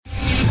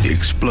The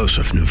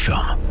explosive new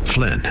film,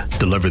 Flynn,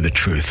 deliver the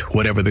truth,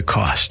 whatever the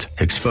cost.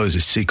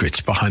 Exposes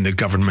secrets behind the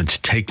government's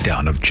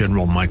takedown of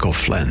General Michael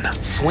Flynn.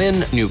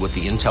 Flynn knew what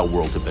the intel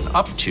world had been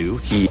up to.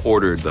 He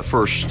ordered the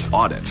first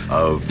audit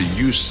of the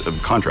use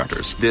of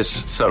contractors.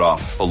 This set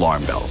off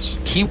alarm bells.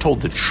 He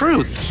told the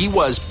truth. He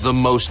was the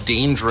most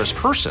dangerous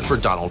person for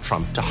Donald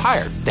Trump to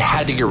hire. They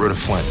had to get rid of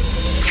Flynn.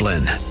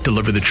 Flynn,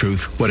 deliver the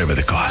truth, whatever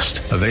the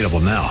cost. Available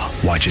now.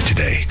 Watch it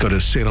today. Go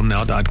to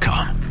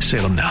salemnow.com.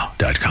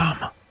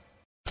 salemnow.com.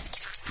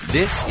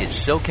 This is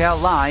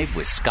SoCal Live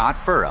with Scott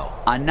Furrow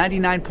on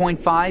 99.5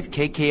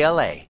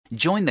 KKLA.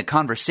 Join the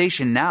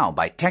conversation now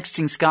by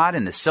texting Scott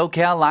in the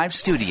SoCal Live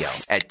studio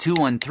at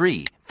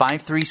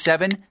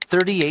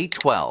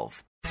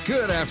 213-537-3812.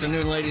 Good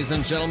afternoon, ladies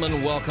and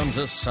gentlemen. Welcome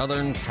to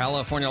Southern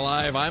California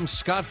Live. I'm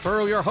Scott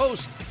Furrow, your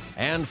host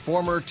and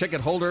former ticket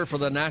holder for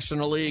the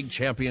National League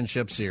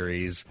Championship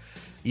Series.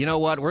 You know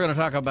what? We're going to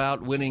talk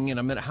about winning in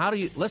a minute.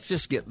 Let's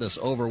just get this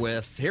over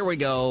with. Here we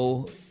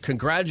go.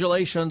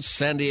 Congratulations,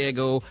 San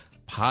Diego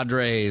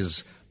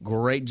Padres.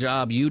 Great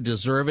job. You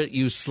deserve it.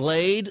 You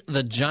slayed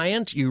the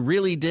giant. You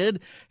really did.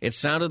 It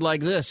sounded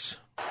like this.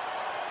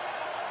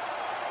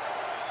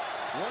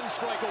 One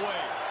strike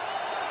away.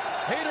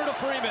 Hader to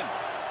Freeman.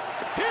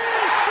 He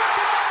struck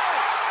him out!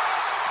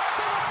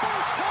 For the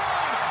first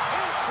time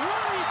in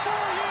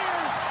 24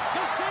 years,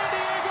 the San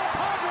Diego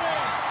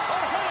Padres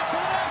are headed to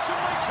the National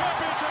League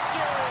Championship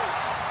Series.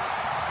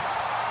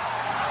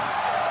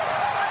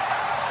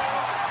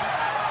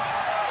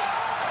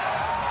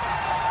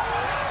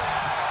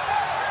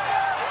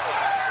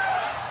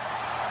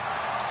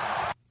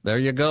 There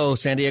you go.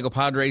 San Diego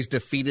Padres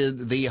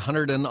defeated the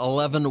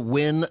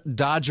 111-win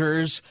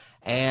Dodgers.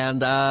 And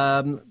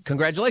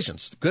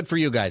congratulations. Good for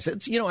you guys.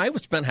 I've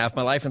spent half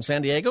my life in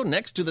San Diego.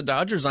 Next to the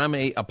Dodgers, I'm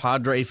a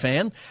Padre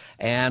fan.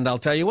 And I'll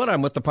tell you what,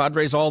 I'm with the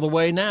Padres all the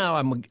way now.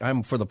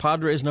 I'm for the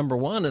Padres, number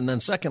one. And then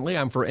secondly,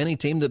 I'm for any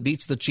team that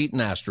beats the cheating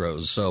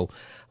Astros. So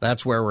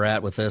that's where we're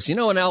at with this. In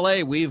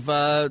L.A.,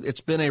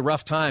 it's been a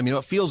rough time.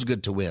 It feels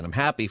good to win. I'm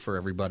happy for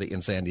everybody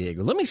in San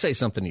Diego. Let me say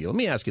something to you. Let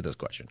me ask you this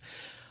question.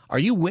 Are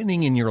you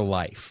winning in your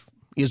life?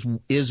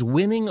 Is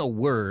winning a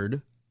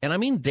word? And I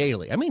mean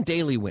daily. I mean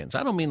daily wins.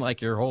 I don't mean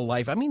like your whole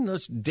life. I mean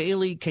this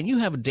daily. Can you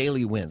have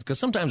daily wins? Because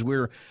sometimes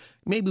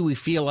maybe we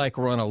feel like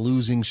we're on a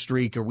losing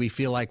streak, or we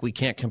feel like we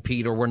can't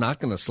compete, or we're not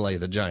going to slay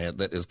the giant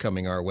that is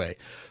coming our way.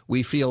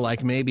 We feel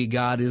like maybe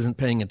God isn't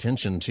paying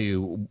attention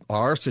to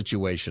our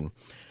situation.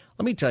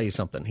 Let me tell you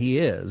something. He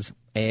is.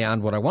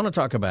 And what I want to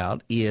talk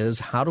about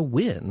is how to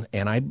win.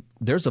 And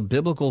there's a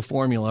biblical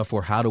formula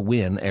for how to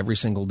win every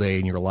single day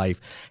in your life.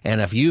 And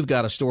if you've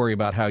got a story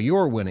about how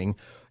you're winning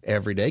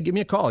every day, give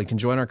me a call. You can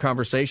join our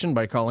conversation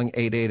by calling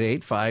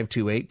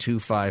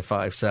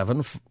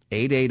 888-528-2557,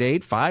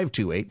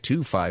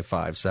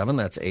 888-528-2557.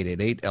 That's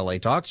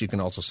 888-LA-TALKS. You can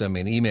also send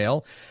me an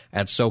email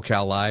at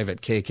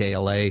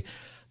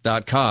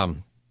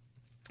SoCalLive@KKLA.com.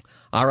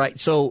 All right,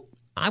 so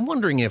I'm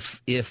wondering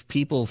if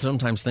people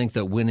sometimes think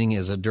that winning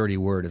is a dirty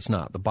word. It's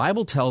not. The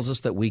Bible tells us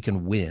that we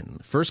can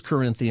win. 1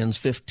 Corinthians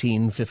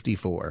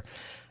 15:54.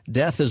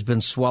 Death has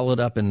been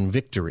swallowed up in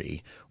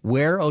victory.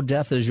 Where, O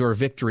death, is your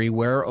victory?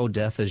 Where, O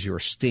death, is your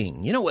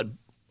sting? You know what?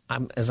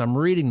 As I'm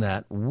reading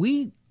that,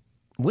 when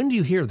do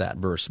you hear that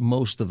verse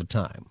most of the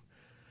time?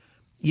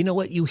 You know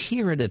what? You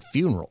hear it at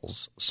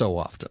funerals so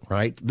often,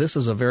 right? This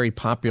is a very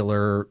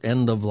popular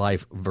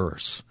end-of-life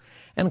verse.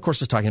 And, of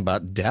course, it's talking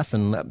about death,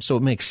 and so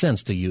it makes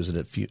sense to use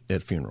it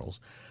at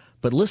funerals.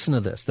 But listen to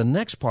this. The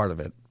next part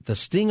of it, the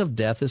sting of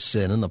death is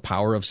sin, and the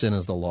power of sin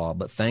is the law.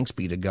 But thanks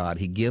be to God,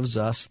 he gives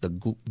us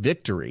the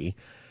victory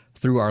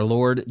through our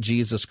Lord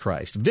Jesus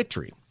Christ.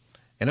 Victory.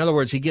 In other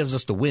words, he gives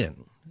us the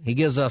win. He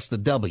gives us the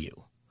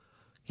W.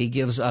 He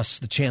gives us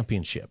the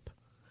championship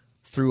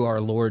through our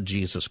Lord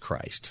Jesus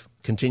Christ.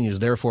 Continues,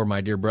 therefore,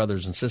 my dear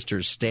brothers and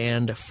sisters,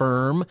 stand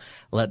firm.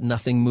 Let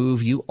nothing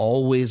move you.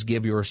 Always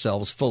give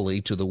yourselves fully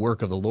to the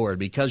work of the Lord,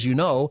 because you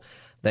know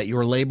that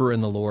your labor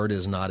in the Lord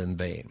is not in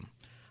vain.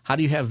 How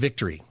do you have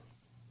victory?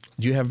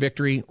 Do you have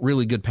victory?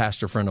 Really good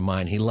pastor friend of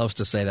mine, he loves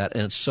to say that,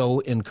 and it's so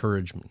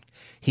encouraging.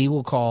 He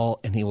will call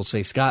and he will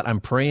say, Scott,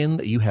 I'm praying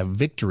that you have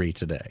victory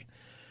today.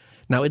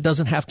 Now, it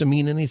doesn't have to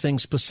mean anything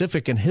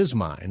specific in his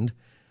mind,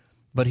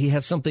 but he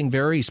has something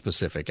very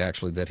specific,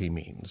 actually, that he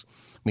means,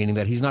 meaning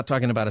that he's not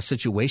talking about a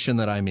situation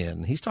that I'm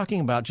in. He's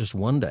talking about just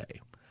one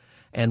day.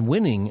 And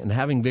winning and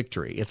having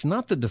victory, it's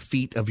not the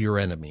defeat of your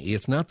enemy.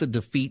 It's not the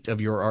defeat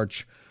of your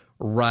arch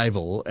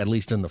rival, at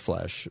least in the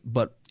flesh,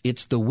 but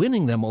it's the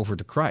winning them over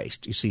to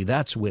Christ. You see,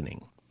 that's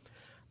winning.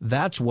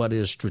 That's what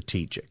is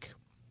strategic.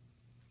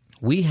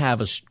 We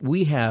have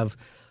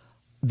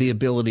the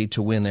ability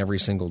to win every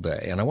single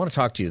day. And I want to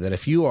talk to you that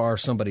if you are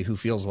somebody who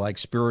feels like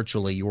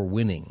spiritually you're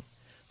winning,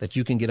 that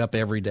you can get up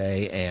every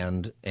day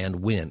and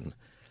win.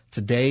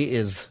 Today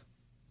is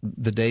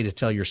the day to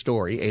tell your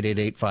story.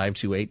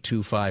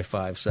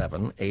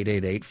 888-528-2557.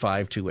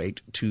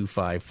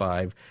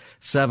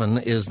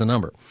 888-528-2557 is the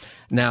number.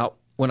 Now,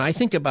 when I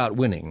think about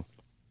winning,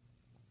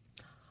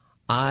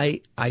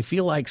 I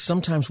feel like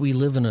sometimes we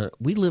live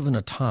in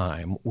a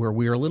time where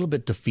we are a little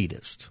bit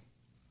defeatist.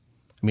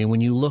 I mean,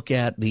 when you look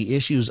at the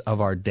issues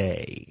of our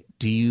day,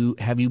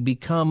 have you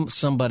become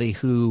somebody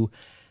who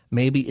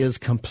maybe is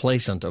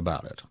complacent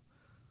about it?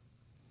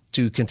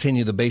 To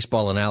continue the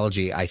baseball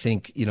analogy, I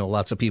think,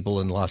 lots of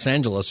people in Los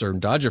Angeles or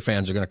Dodger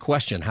fans are going to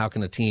question, how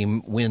can a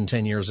team win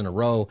 10 years in a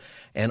row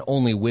and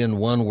only win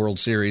one World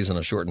Series in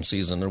a shortened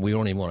season? And we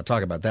don't even want to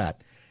talk about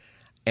that.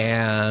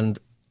 And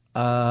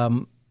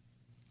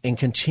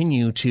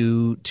continue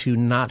to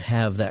not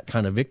have that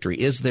kind of victory.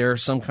 Is there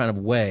some kind of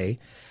way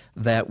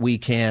that we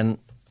can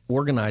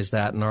organize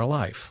that in our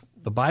life?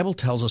 The Bible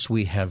tells us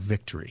we have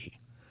victory.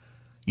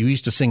 You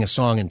used to sing a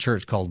song in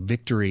church called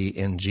Victory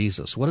in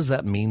Jesus. What does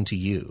that mean to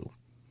you?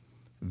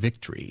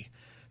 Victory.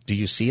 Do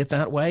you see it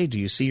that way? Do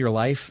you see your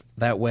life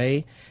that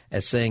way,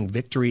 as saying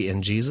victory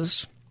in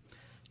Jesus?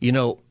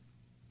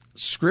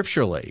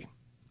 Scripturally,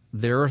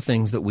 there are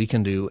things that we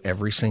can do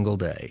every single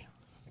day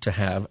to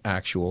have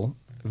actual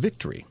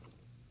victory.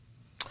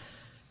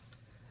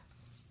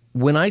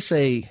 When I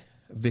say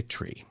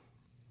victory,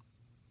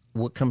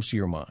 what comes to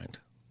your mind?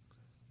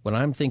 When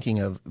I'm thinking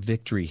of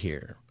victory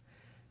here,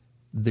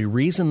 the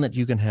reason that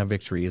you can have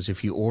victory is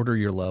if you order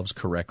your loves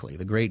correctly.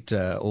 The great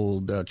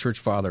old church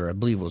father, I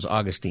believe it was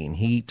Augustine,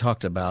 he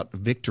talked about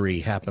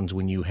victory happens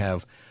when you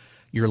have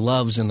your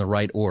loves in the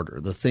right order,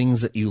 the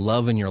things that you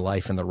love in your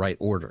life in the right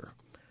order.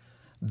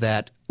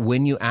 That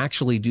when you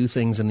actually do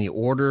things in the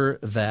order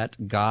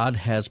that God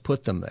has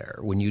put them there,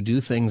 when you do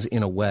things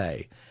in a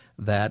way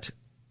that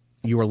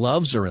your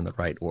loves are in the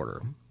right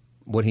order,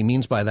 what he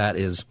means by that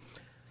is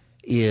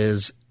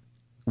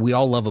we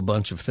all love a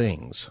bunch of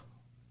things.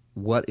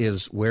 Where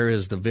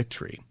is the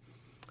victory?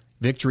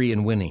 Victory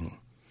in winning.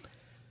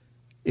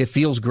 It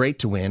feels great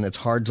to win. It's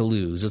hard to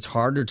lose. It's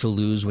harder to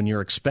lose when you're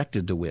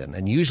expected to win.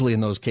 And usually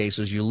in those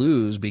cases, you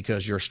lose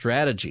because your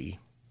strategy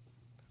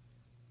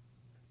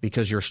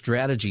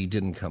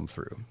didn't come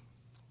through.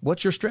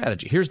 What's your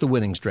strategy? Here's the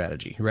winning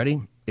strategy. You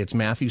ready? It's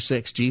Matthew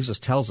 6. Jesus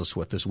tells us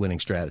what this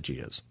winning strategy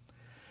is.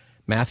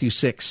 Matthew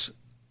 6,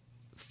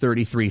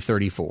 33,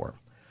 34.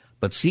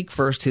 But seek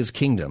first his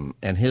kingdom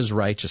and his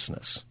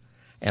righteousness,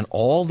 and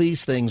all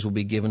these things will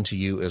be given to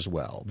you as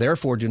well.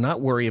 Therefore, do not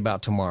worry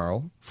about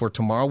tomorrow, for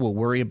tomorrow will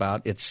worry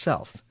about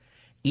itself.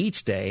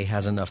 Each day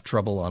has enough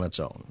trouble on its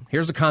own.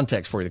 Here's the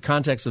context for you. The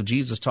context of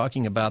Jesus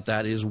talking about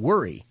that is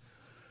worry.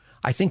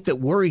 I think that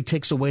worry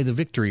takes away the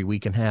victory we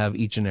can have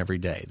each and every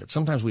day, that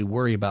sometimes we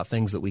worry about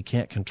things that we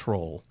can't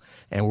control,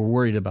 and we're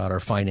worried about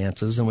our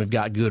finances, and we've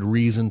got good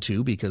reason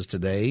to, because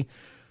today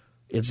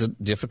it's a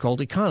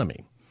difficult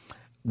economy.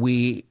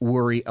 We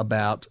worry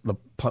about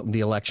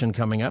the election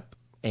coming up.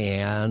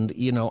 And,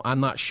 I'm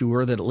not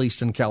sure that at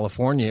least in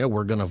California,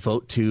 we're going to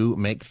vote to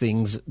make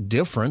things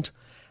different.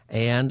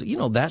 And,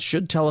 that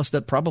should tell us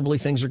that probably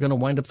things are going to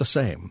wind up the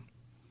same.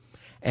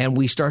 And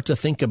we start to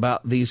think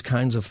about these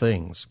kinds of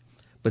things.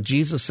 But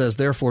Jesus says,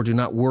 therefore, do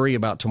not worry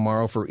about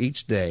tomorrow, for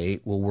each day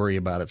will worry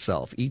about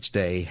itself. Each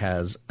day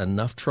has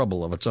enough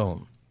trouble of its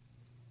own.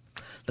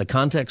 The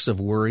context of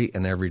worry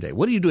and every day.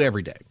 What do you do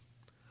every day?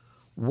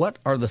 What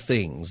are the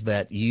things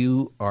that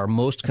you are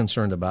most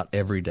concerned about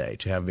every day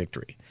to have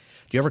victory?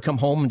 Do you ever come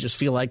home and just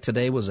feel like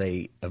today was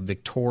a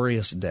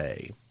victorious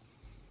day?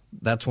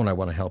 That's what I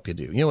want to help you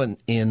do.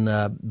 In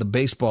the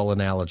baseball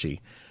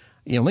analogy,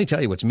 let me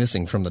tell you what's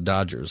missing from the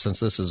Dodgers, since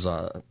this is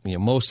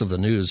most of the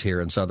news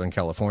here in Southern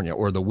California,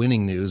 or the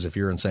winning news if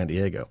you're in San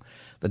Diego.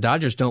 The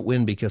Dodgers don't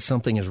win because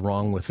something is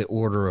wrong with the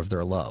order of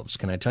their loves.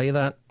 Can I tell you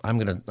that? I'm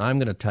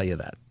gonna tell you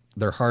that.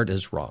 Their heart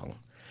is wrong.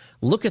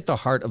 Look at the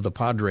heart of the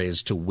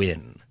Padres to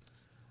win,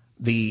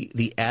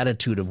 the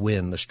attitude of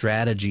win, the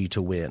strategy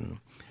to win.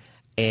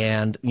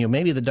 And,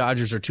 maybe the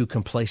Dodgers are too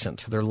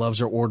complacent. Their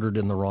loves are ordered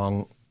in the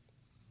wrong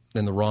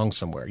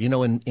somewhere.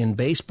 In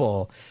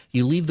baseball,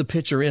 you leave the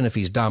pitcher in if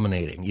he's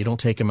dominating. You don't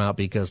take him out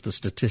because the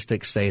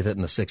statistics say that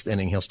in the sixth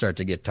inning he'll start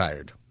to get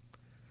tired.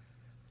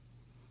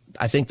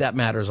 I think that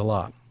matters a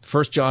lot.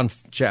 1 John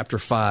chapter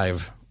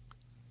 5,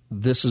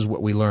 this is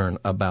what we learn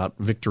about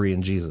victory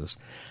in Jesus.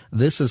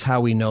 This is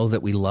how we know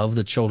that we love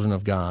the children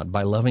of God,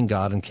 by loving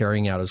God and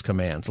carrying out his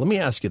commands. Let me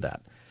ask you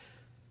that.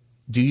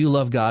 Do you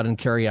love God and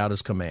carry out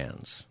his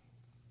commands?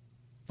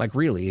 Like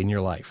really in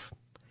your life?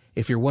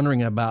 If you're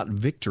wondering about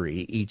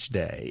victory each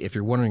day, if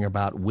you're wondering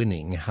about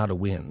winning, how to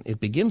win, it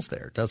begins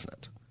there, doesn't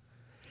it?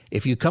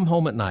 If you come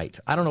home at night,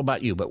 I don't know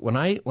about you, but when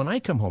I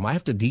come home, I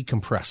have to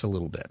decompress a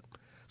little bit.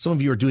 Some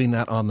of you are doing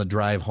that on the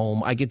drive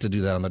home. I get to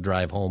do that on the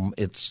drive home.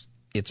 It's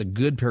a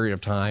good period of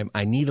time.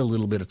 I need a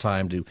little bit of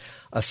time to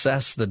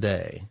assess the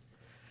day.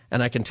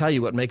 And I can tell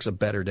you what makes a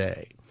better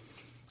day.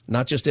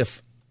 Not just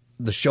if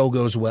the show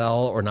goes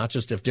well, or not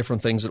just if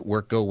different things at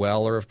work go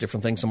well, or if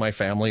different things in my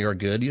family are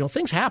good.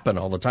 Things happen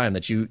all the time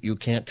that you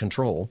can't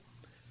control,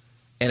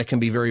 and it can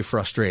be very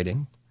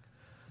frustrating.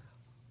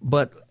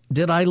 But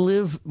did I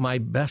live my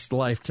best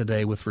life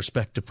today with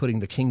respect to putting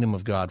the kingdom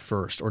of God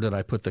first, or did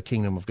I put the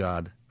kingdom of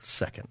God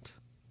second?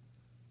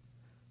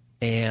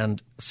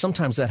 And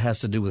sometimes that has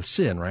to do with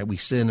sin, right? We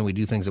sin and we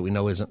do things that we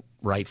know isn't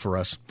right for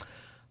us.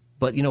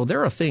 But,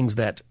 there are things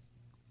that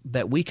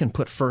that we can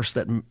put first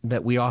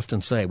that we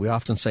often say. We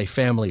often say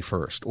family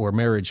first, or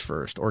marriage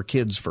first, or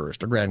kids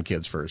first, or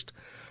grandkids first,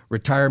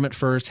 retirement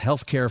first,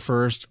 healthcare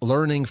first,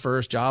 learning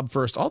first, job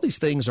first. All these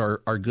things are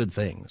good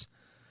things.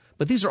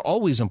 But these are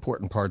always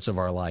important parts of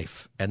our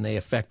life, and they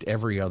affect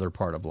every other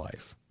part of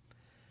life.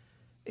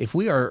 If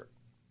we are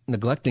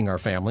neglecting our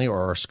family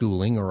or our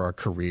schooling or our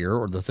career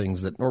or the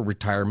things or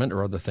retirement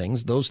or other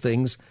things, those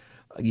things,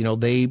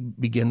 they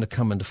begin to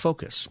come into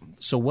focus.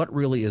 So what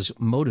really is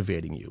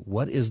motivating you?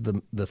 What is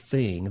the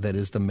thing that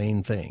is the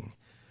main thing?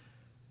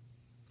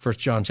 1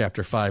 John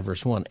chapter 5,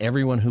 verse 1,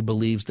 everyone who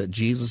believes that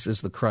Jesus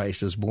is the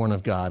Christ is born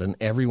of God, and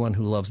everyone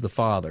who loves the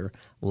Father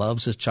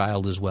loves his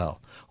child as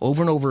well.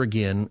 Over and over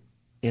again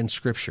in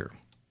Scripture,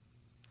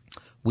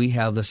 we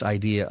have this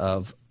idea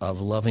of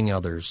loving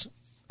others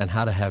and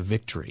how to have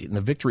victory. And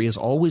the victory is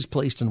always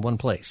placed in one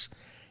place,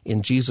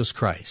 in Jesus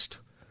Christ.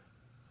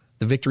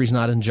 The victory is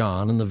not in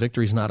John, and the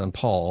victory is not in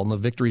Paul, and the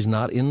victory is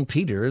not in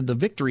Peter. The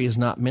victory is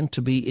not meant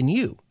to be in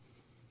you.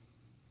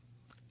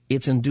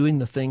 It's in doing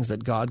the things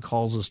that God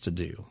calls us to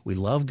do. We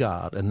love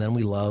God, and then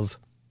we love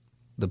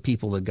the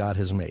people that God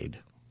has made.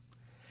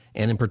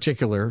 And in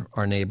particular,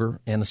 our neighbor,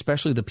 and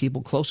especially the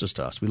people closest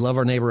to us. We love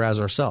our neighbor as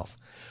ourselves.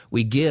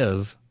 We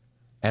give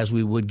as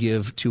we would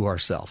give to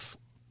ourselves.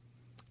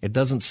 It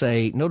doesn't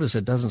say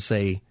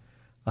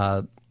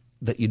that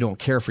you don't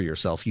care for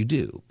yourself. You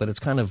do, but it's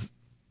kind of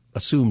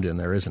assumed in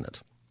there, isn't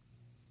it?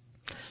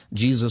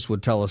 Jesus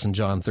would tell us in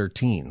John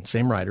 13,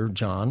 same writer,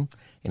 John,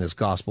 in his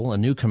gospel, a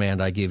new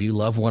command I give you,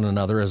 love one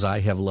another as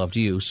I have loved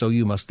you, so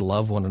you must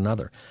love one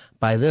another.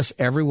 By this,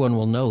 everyone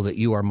will know that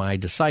you are my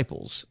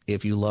disciples,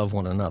 if you love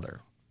one another.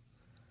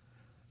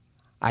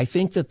 I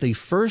think that the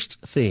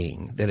first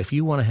thing that if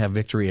you want to have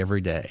victory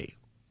every day,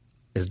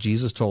 as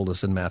Jesus told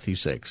us in Matthew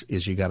 6,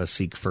 is you got to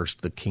seek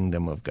first the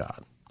kingdom of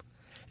God.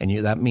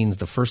 And that means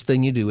the first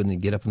thing you do when you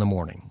get up in the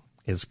morning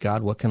is,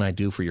 God, what can I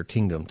do for your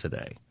kingdom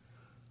today?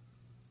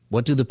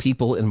 What do the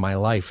people in my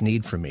life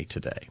need from me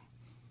today?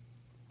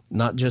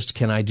 Not just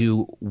can I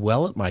do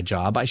well at my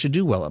job, I should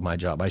do well at my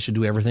job. I should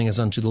do everything as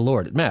unto the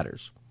Lord. It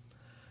matters.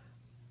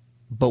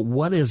 But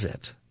what is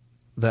it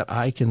that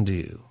I can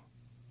do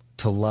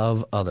to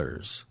love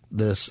others,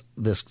 this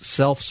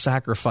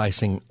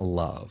self-sacrificing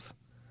love?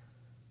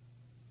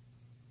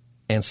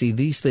 And see,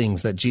 these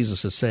things that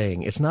Jesus is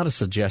saying, it's not a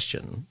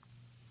suggestion.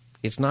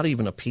 It's not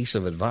even a piece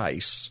of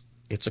advice.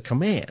 It's a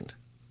command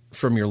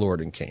from your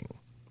Lord and King.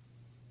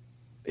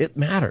 It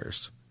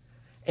matters.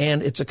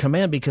 And it's a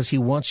command because he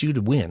wants you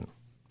to win.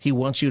 He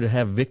wants you to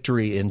have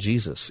victory in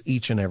Jesus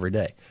each and every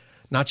day.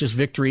 Not just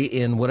victory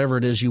in whatever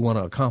it is you want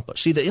to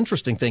accomplish. See, the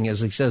interesting thing is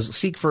he says,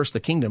 seek first the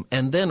kingdom,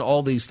 and then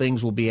all these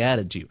things will be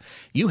added to you.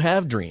 You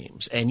have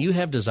dreams, and you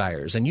have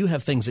desires, and you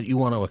have things that you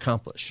want to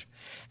accomplish.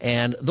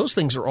 And those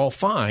things are all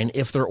fine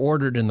if they're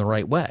ordered in the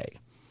right way.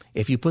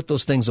 If you put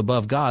those things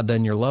above God,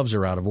 then your loves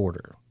are out of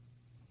order.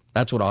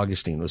 That's what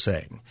Augustine was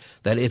saying.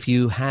 That if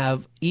you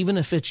have, even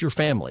if it's your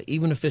family,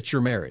 even if it's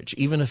your marriage,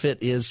 even if it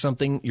is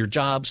something, your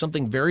job,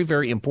 something very,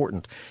 very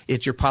important,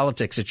 it's your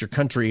politics, it's your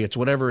country, it's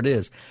whatever it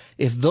is,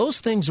 if those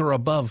things are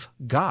above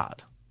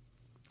God,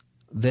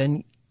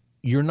 then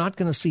you're not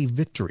going to see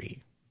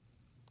victory.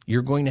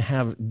 You're going to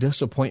have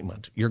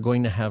disappointment. You're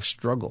going to have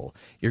struggle.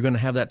 You're going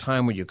to have that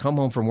time when you come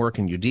home from work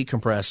and you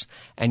decompress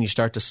and you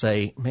start to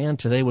say, man,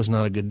 today was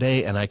not a good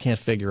day and I can't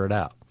figure it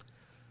out.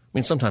 I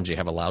mean, sometimes you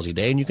have a lousy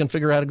day and you can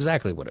figure out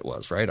exactly what it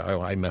was, right?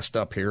 I messed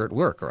up here at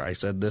work, or I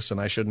said this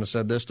and I shouldn't have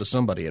said this to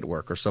somebody at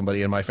work or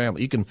somebody in my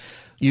family.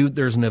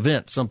 There's an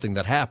event, something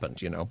that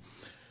happened,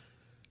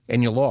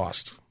 and you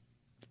lost.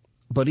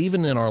 But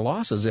even in our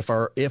losses, if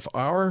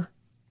our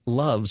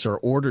loves are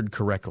ordered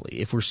correctly,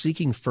 if we're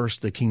seeking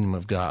first the kingdom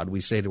of God,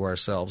 we say to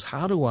ourselves,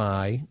 how do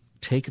I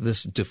take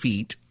this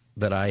defeat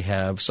that I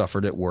have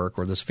suffered at work,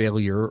 or this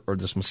failure or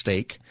this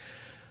mistake,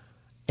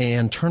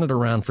 and turn it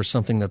around for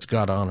something that's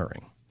God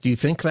honoring? Do you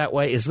think that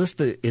way? Does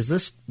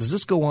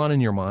this go on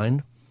in your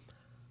mind?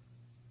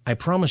 I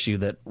promise you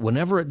that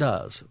whenever it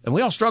does, and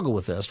we all struggle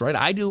with this, right?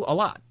 I do a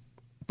lot.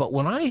 But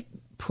when I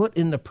put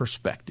into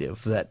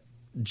perspective that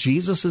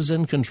Jesus is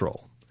in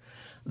control,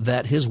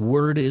 that his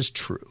word is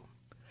true,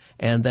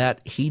 and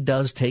that he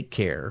does take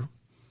care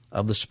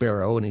of the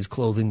sparrow and he's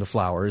clothing the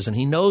flowers and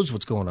he knows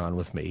what's going on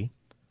with me,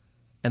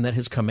 and that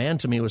his command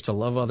to me was to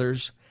love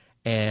others,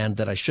 and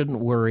that I shouldn't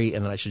worry,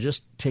 and that I should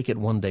just take it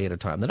one day at a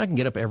time. Then I can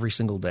get up every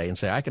single day and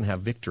say, I can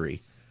have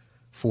victory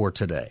for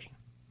today.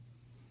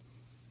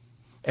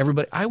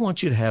 Everybody, I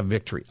want you to have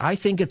victory. I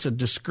think it's a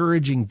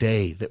discouraging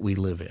day that we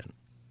live in.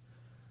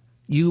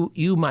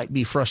 You might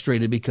be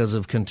frustrated because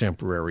of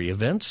contemporary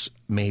events.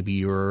 Maybe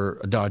you're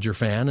a Dodger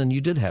fan and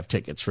you did have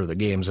tickets for the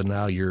games, and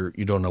now you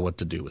don't know what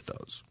to do with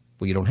those.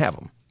 Well, you don't have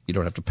them. You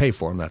don't have to pay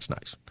for them. That's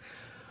nice.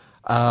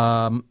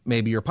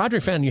 Maybe you're a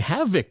Padre fan. You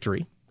have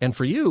victory, and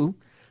for you,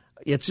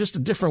 it's just a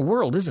different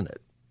world, isn't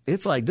it?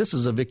 It's like this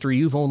is a victory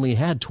you've only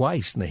had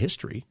twice in the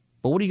history.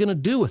 But what are you going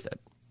to do with it?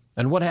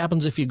 And what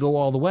happens if you go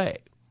all the way?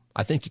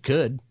 I think you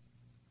could.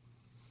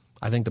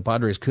 I think the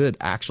Padres could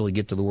actually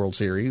get to the World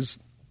Series,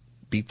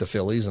 beat the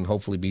Phillies, and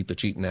hopefully beat the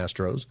cheating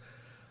Astros.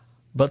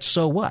 But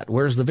so what?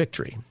 Where's the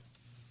victory?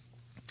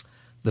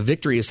 The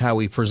victory is how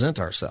we present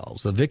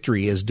ourselves. The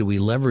victory is, do we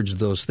leverage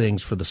those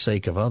things for the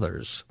sake of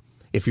others?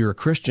 If you're a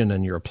Christian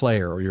and you're a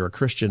player, or you're a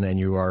Christian and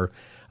you are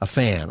a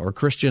fan, or a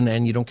Christian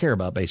and you don't care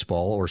about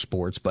baseball or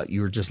sports, but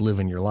you're just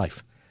living your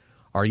life,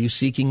 are you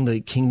seeking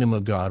the kingdom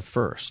of God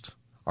first?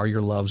 Are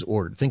your loves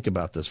ordered? Think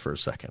about this for a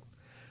second.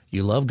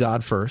 You love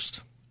God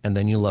first, and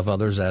then you love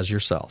others as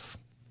yourself.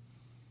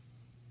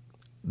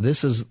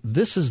 This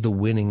is the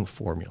winning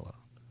formula.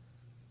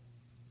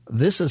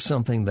 This is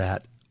something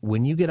that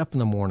when you get up in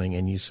the morning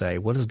and you say,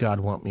 what does God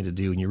want me to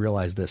do? And you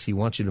realize this, he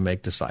wants you to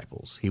make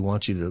disciples. He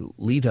wants you to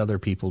lead other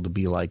people to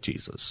be like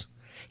Jesus.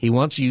 He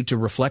wants you to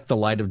reflect the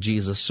light of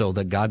Jesus so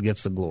that God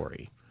gets the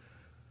glory.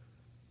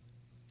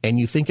 And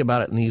you think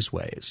about it in these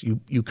ways.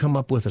 You come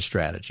up with a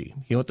strategy.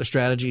 You know what the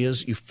strategy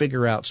is? You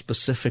figure out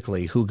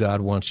specifically who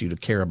God wants you to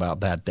care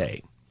about that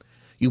day.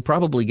 You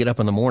probably get up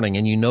in the morning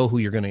and you know who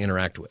you're going to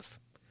interact with.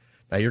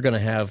 Now, you're going to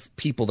have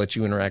people that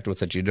you interact with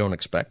that you don't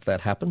expect. That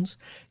happens.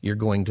 You're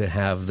going to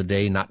have the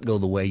day not go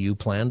the way you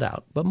planned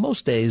out. But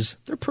most days,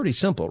 they're pretty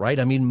simple, right?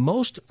 I mean,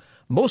 most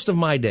of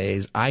my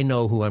days, I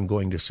know who I'm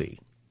going to see.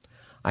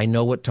 I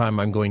know what time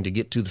I'm going to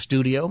get to the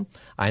studio.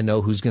 I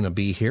know who's going to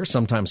be here.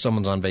 Sometimes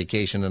someone's on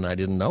vacation and I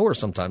didn't know, or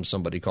sometimes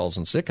somebody calls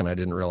in sick and I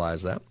didn't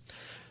realize that.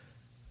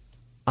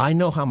 I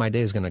know how my day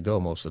is going to go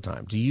most of the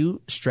time. Do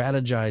you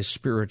strategize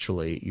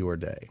spiritually your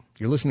day?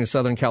 You're listening to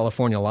Southern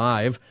California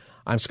Live.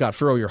 I'm Scott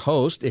Furrow, your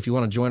host. If you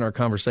want to join our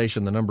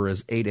conversation, the number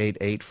is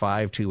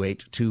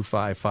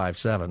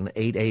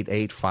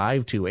 888-528-2557,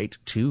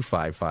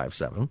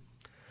 888-528-2557.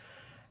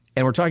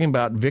 And we're talking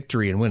about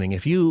victory and winning.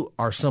 If you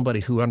are somebody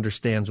who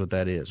understands what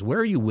that is, where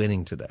are you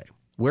winning today?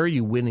 Where are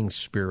you winning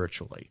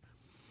spiritually?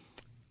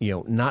 You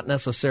know, not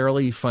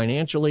necessarily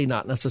financially,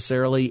 not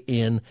necessarily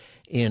in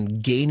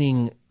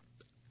gaining,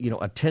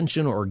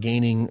 attention or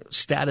gaining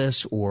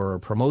status or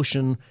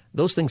promotion.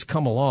 Those things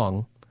come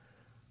along.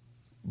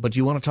 But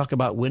you want to talk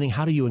about winning?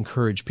 How do you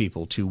encourage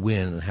people to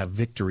win and have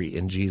victory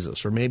in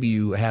Jesus? Or maybe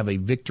you have a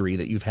victory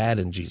that you've had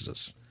in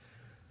Jesus.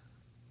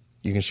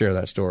 You can share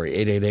that story,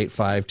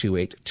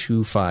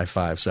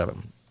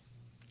 888-528-2557.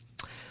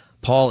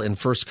 Paul in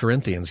 1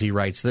 Corinthians, he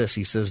writes this.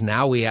 He says,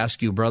 now we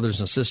ask you, brothers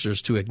and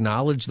sisters, to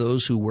acknowledge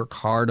those who work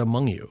hard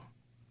among you,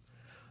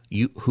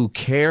 who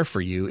care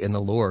for you in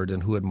the Lord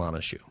and who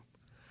admonish you.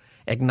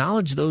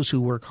 Acknowledge those who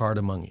work hard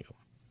among you.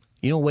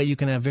 You know a way you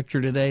can have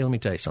victory today? Let me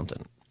tell you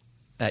something.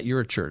 At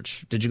your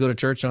church. Did you go to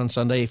church on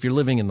Sunday? If you're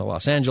living in the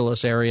Los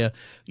Angeles area,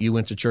 you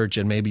went to church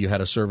and maybe you had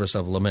a service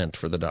of lament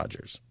for the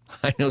Dodgers.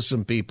 I know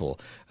some people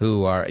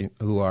who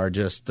are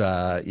just,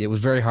 it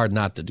was very hard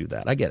not to do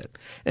that. I get it.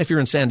 And if you're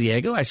in San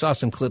Diego, I saw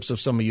some clips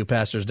of some of you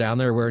pastors down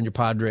there wearing your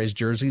Padres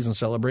jerseys and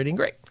celebrating.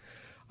 Great.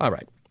 All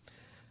right.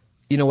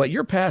 You know what?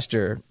 Your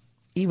pastor,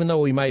 even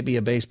though he might be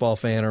a baseball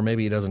fan or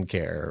maybe he doesn't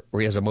care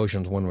or he has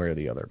emotions one way or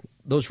the other,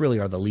 those really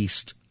are the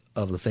least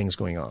of the things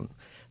going on.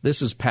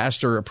 This is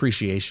Pastor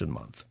Appreciation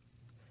Month.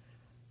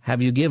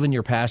 Have you given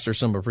your pastor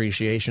some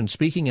appreciation?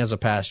 Speaking as a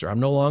pastor, I'm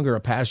no longer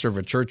a pastor of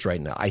a church right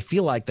now. I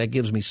feel like that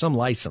gives me some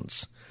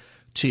license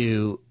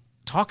to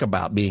talk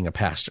about being a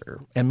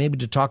pastor and maybe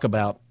to talk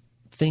about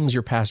things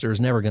your pastor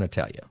is never going to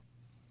tell you.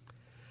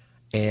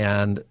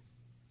 And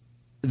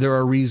there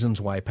are reasons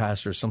why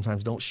pastors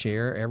sometimes don't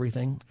share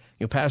everything.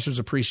 You know, Pastor's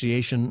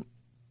Appreciation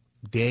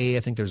Day,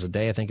 I think there's a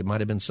day, I think it might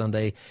have been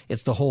Sunday.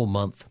 It's the whole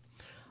month.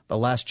 The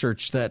last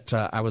church that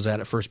I was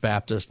at First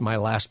Baptist, my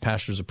last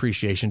Pastor's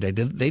Appreciation Day,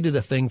 they did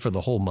a thing for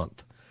the whole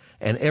month.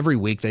 And every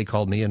week they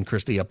called me and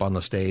Christy up on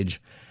the stage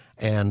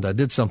and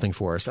did something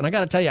for us. And I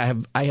got to tell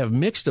you, I have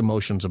mixed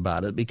emotions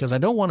about it because I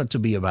don't want it to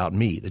be about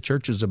me. The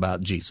church is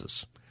about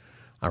Jesus.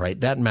 All right,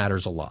 that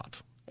matters a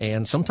lot.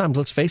 And sometimes,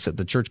 let's face it,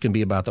 the church can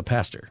be about the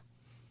pastor.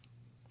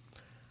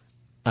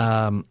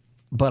 But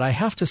I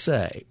have to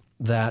say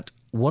that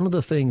one of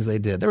the things they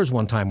did, there was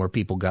one time where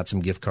people got some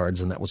gift cards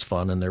and that was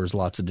fun, and there was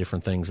lots of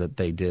different things that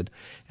they did,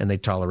 and they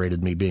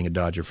tolerated me being a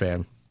Dodger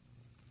fan.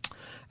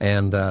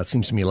 And it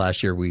seems to me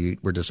last year we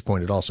were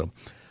disappointed also.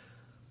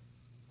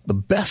 The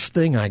best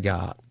thing I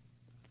got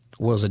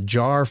was a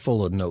jar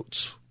full of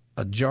notes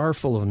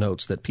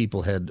that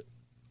people had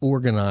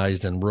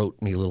organized and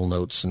wrote me little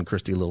notes and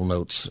Christy little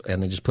notes,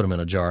 and they just put them in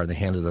a jar and they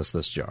handed us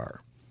this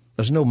jar.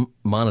 There's no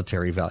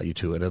monetary value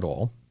to it at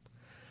all.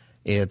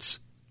 It's,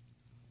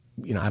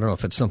 I don't know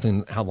if it's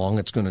something, how long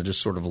it's going to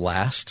just sort of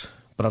last.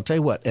 But I'll tell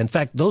you what, in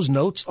fact, those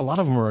notes, a lot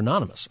of them are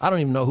anonymous. I don't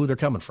even know who they're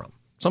coming from.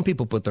 Some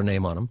people put their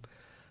name on them.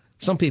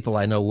 Some people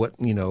I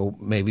know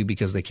maybe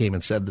because they came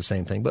and said the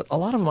same thing. But a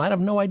lot of them, I have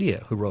no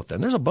idea who wrote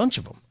them. There's a bunch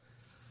of them.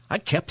 I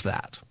kept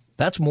that.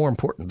 That's more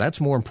important. That's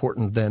more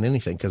important than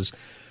anything because,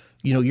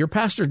 your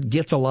pastor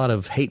gets a lot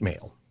of hate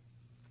mail.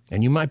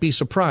 And you might be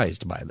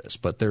surprised by this,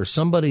 but there's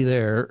somebody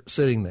there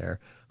sitting there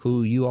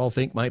who you all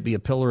think might be a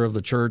pillar of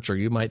the church, or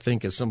you might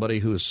think is somebody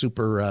who is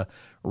super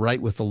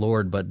right with the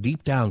Lord, but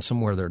deep down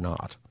somewhere they're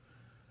not.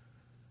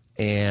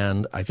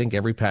 And I think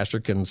every pastor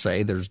can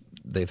say there's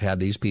they've had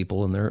these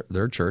people in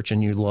their church,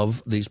 and you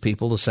love these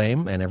people the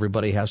same, and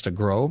everybody has to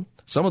grow.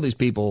 Some of these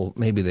people,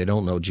 maybe they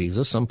don't know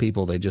Jesus. Some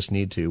people, they just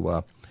need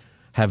to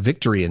have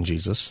victory in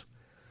Jesus.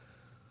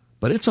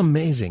 But it's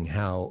amazing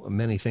how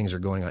many things are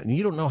going on. And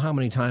you don't know how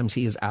many times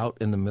he is out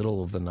in the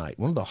middle of the night.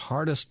 One of the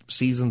hardest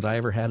seasons I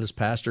ever had as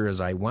pastor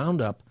is I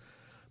wound up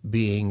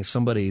being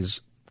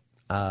somebody's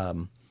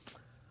power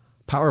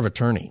of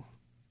attorney.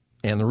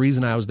 And the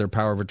reason I was their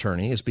power of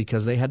attorney is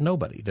because they had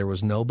nobody. There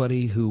was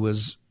nobody who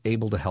was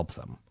able to help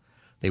them.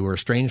 They were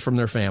estranged from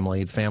their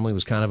family. The family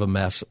was kind of a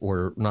mess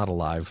or not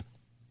alive.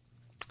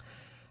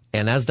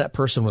 And as that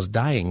person was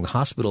dying, the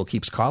hospital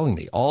keeps calling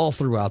me all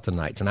throughout the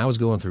night. And I was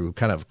going through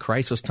kind of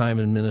crisis time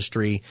in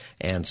ministry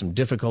and some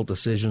difficult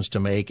decisions to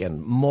make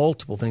and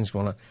multiple things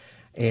going on.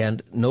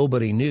 And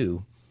nobody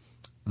knew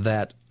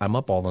that I'm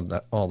up all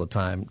the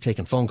time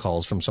taking phone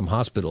calls from some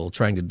hospital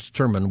trying to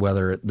determine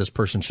whether this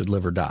person should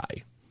live or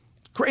die.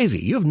 Crazy.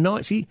 You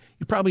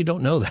probably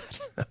don't know that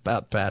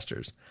about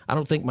pastors. I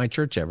don't think my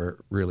church ever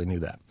really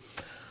knew that.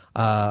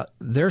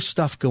 There's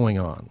stuff going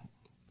on.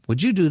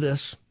 Would you do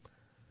this?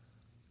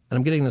 And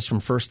I'm getting this from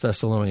 1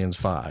 Thessalonians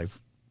 5,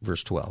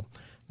 verse 12.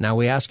 Now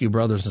we ask you,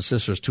 brothers and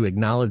sisters, to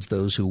acknowledge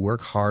those who work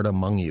hard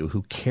among you,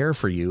 who care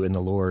for you in the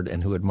Lord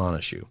and who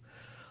admonish you.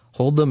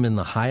 Hold them in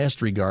the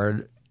highest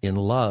regard in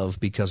love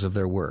because of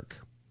their work.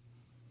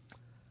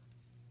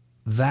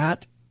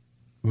 That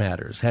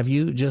matters. Have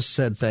you just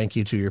said thank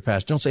you to your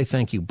pastor? Don't say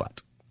thank you,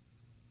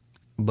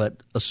 but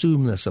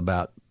assume this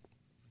about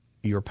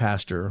your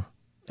pastor,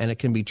 and it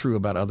can be true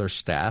about other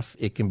staff.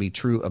 It can be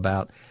true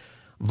about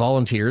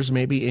volunteers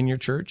maybe in your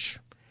church.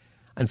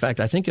 In fact,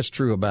 I think it's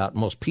true about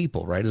most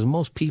people, right? As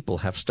most people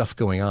have stuff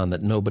going on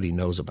that nobody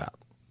knows about.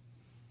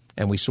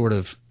 And we sort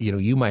of,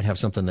 you might have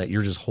something that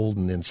you're just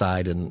holding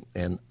inside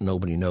and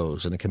nobody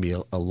knows, and it can be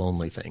a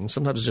lonely thing.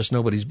 Sometimes it's just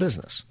nobody's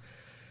business.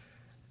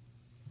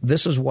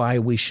 This is why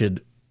we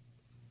should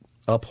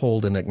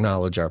uphold and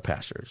acknowledge our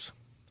pastors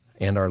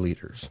and our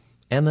leaders,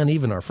 and then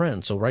even our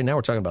friends. So right now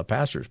we're talking about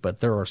pastors, but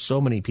there are so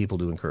many people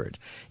to encourage.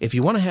 If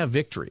you want to have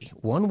victory,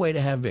 one way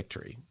to have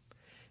victory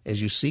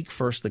is you seek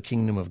first the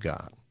kingdom of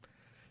God.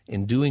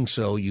 In doing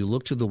so, you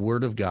look to the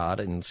Word of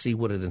God and see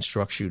what it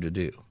instructs you to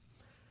do.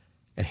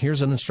 And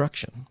here's an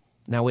instruction.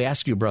 Now we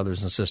ask you,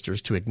 brothers and sisters,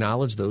 to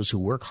acknowledge those who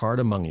work hard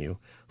among you,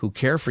 who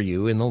care for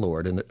you in the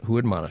Lord and who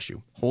admonish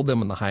you. Hold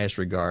them in the highest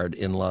regard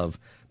in love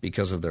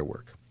because of their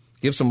work.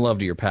 Give some love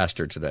to your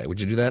pastor today. Would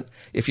you do that?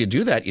 If you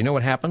do that, you know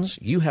what happens?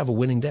 You have a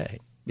winning day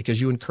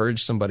because you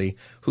encourage somebody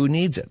who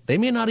needs it. They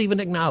may not even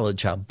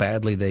acknowledge how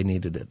badly they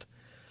needed it.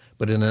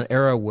 But in an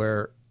era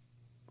where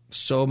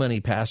so many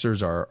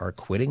pastors are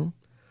quitting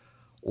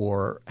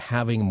or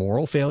having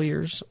moral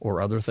failures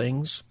or other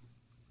things,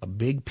 a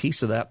big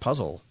piece of that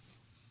puzzle,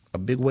 a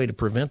big way to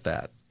prevent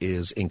that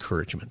is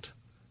encouragement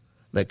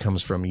that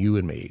comes from you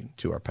and me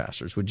to our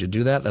pastors. Would you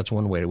do that? That's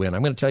one way to win.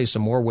 I'm going to tell you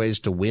some more ways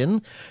to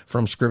win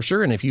from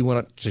Scripture, and if you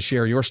want to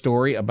share your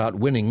story about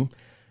winning,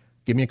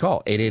 give me a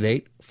call,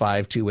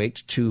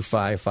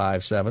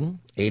 888-528-2557,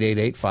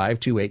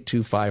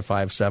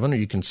 888-528-2557, or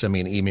you can send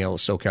me an email at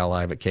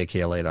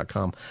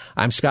SoCalLive@KKLA.com.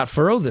 I'm Scott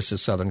Furrow. This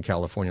is Southern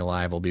California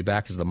Live. We'll be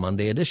back as the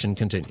Monday edition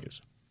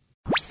continues.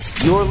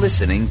 You're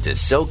listening to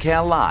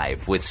SoCal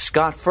Live with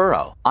Scott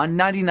Furrow on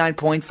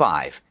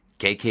 99.5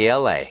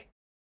 KKLA.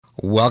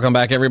 Welcome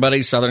back,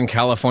 everybody. Southern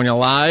California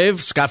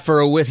Live. Scott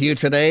Furrow with you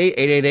today,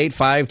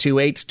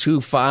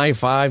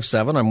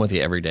 888-528-2557. I'm with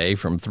you every day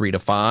from 3 to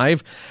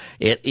 5.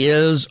 It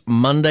is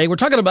Monday. We're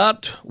talking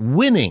about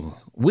winning.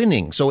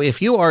 So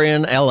if you are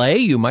in L.A.,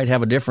 you might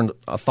have a different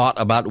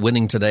thought about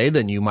winning today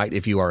than you might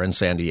if you are in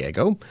San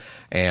Diego.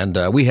 And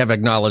we have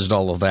acknowledged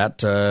all of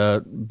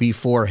that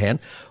beforehand.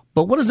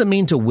 But what does it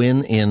mean to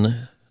win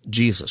in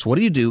Jesus? What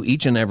do you do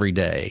each and every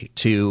day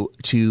to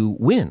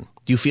win?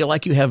 Do you feel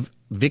like you have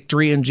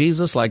victory in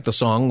Jesus, like the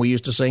song we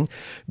used to sing?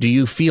 Do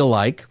you feel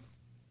like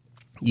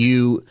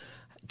you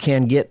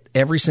can get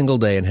every single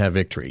day and have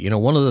victory?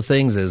 One of the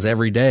things is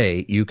every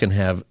day you can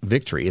have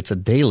victory. It's a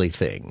daily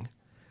thing.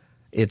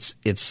 It's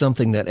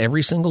something that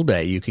every single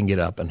day you can get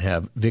up and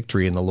have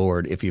victory in the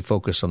Lord if you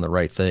focus on the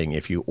right thing,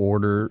 if you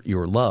order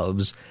your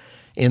loves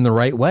in the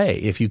right way,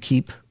 if you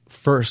keep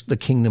first the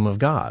kingdom of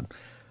God.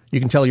 You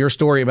can tell your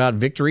story about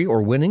victory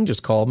or winning.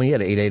 Just call me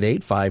at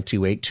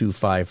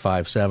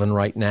 888-528-2557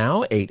 right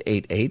now.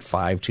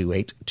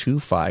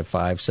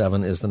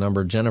 888-528-2557 is the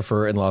number.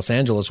 Jennifer in Los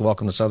Angeles,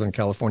 welcome to Southern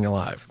California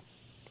Live.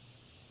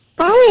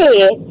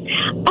 Hi.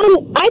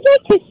 I'd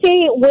like to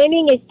say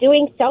winning is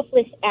doing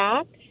selfless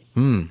acts.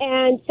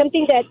 And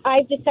something that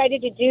I've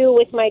decided to do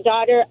with my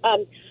daughter.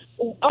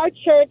 Our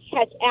church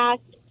has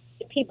asked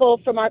people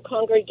from our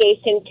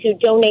congregation to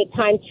donate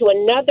time to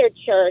another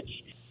church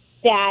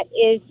that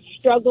is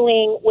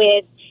struggling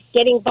with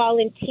getting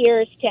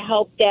volunteers to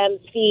help them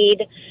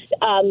feed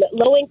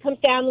low-income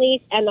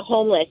families and the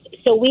homeless.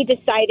 So we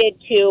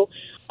decided to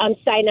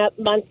sign up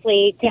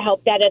monthly to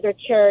help that other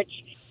church.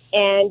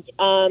 And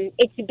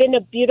it's been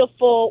a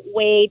beautiful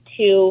way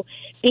to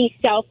be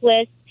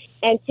selfless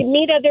and to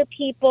meet other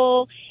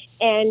people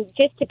and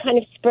just to kind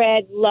of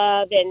spread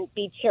love and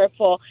be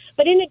cheerful.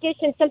 But in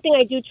addition, something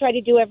I do try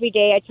to do every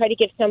day, I try to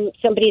give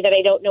somebody that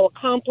I don't know a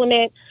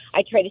compliment.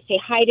 I try to say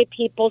hi to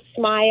people,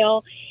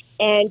 smile,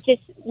 and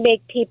just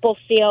make people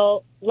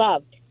feel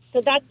loved.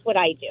 So that's what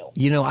I do.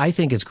 You know, I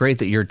think it's great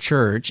that your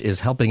church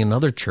is helping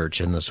another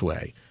church in this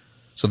way.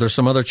 So there's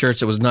some other church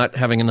that was not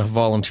having enough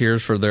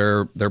volunteers for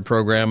their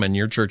program, and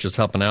your church is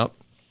helping out?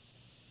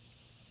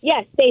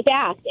 Yes, they've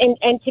asked.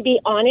 And to be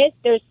honest,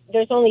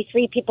 there's only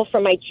 3 people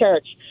from my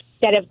church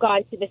that have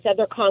gone to this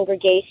other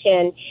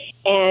congregation,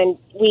 and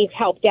we've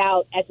helped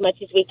out as much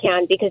as we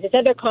can, because this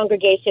other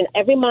congregation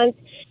every month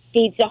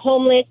feeds the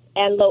homeless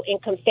and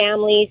low-income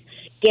families,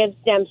 gives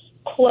them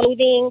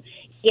clothing,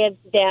 gives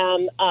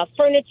them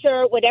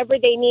furniture, whatever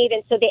they need.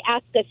 And so they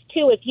ask us,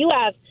 too, if you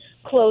have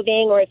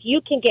clothing or if you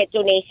can get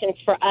donations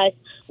for us,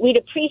 we'd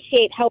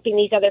appreciate helping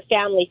these other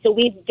families. So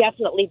we've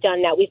definitely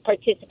done that. We've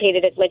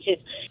participated as much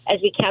as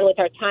we can with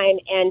our time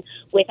and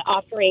with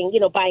offering,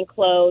 buying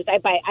clothes.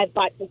 I've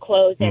bought some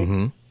clothes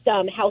and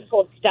some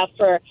household stuff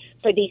for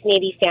these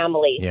needy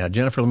families. Yeah,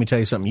 Jennifer, let me tell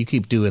you something. You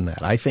keep doing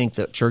that. I think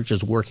that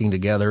churches working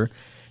together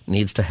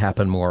needs to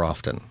happen more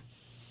often.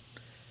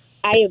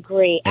 I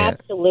agree.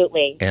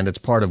 Absolutely. And it's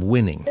part of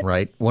winning,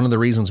 right? One of the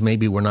reasons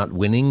maybe we're not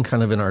winning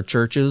kind of in our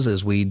churches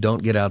is we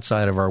don't get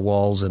outside of our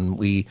walls, and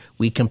we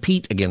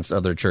compete against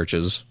other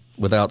churches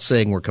without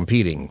saying we're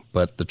competing.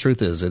 But the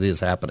truth is, it is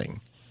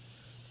happening.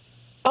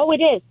 Oh,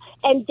 it is.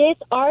 And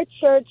our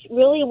church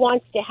really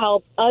wants to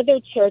help other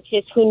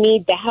churches who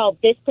need the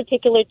help. This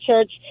particular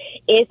church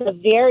is a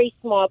very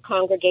small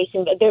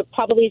congregation. There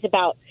probably is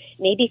about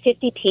maybe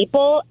 50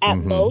 people at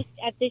most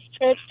at this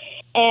church.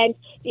 And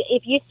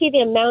if you see the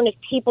amount of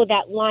people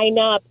that line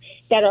up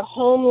that are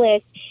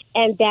homeless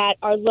and that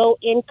are low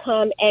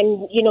income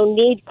and,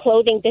 need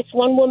clothing, this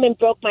one woman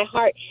broke my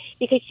heart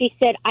because she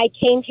said, I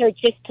came here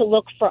just to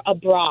look for a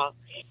bra.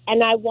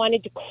 And I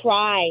wanted to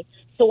cry.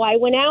 So I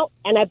went out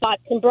and I bought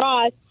some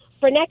bras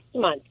for next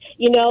month,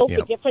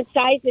 for different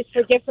sizes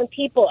for different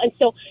people. And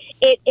so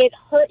it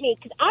hurt me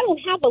because I don't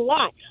have a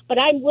lot,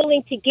 but I'm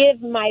willing to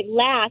give my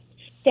last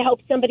to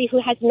help somebody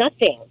who has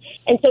nothing.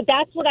 And so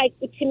that's what I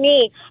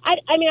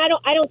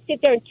don't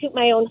sit there and toot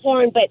my own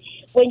horn, but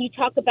when you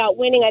talk about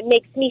winning, it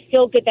makes me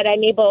feel good that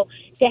I'm able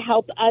to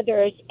help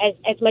others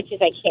as much as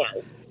I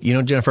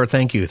can. Jennifer,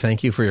 thank you.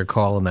 Thank you for your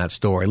call and that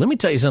story. Let me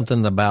tell you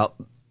something about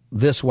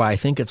this, why I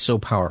think it's so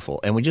powerful.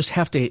 And we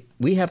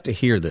have to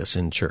hear this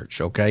in church,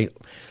 okay?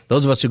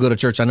 Those of us who go to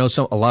church, I know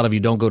a lot of you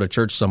don't go to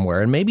church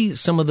somewhere, and maybe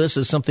some of this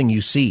is something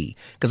you see.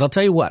 Because I'll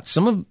tell you what,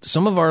 some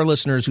of our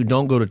listeners who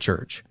don't go to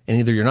church, and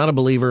either you're not a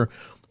believer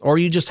or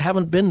you just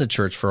haven't been to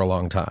church for a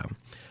long time,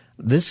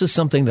 this is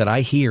something that I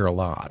hear a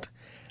lot,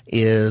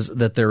 is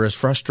that there is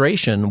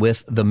frustration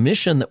with the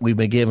mission that we've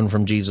been given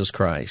from Jesus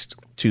Christ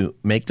to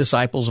make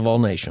disciples of all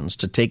nations,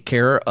 to take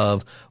care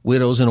of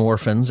widows and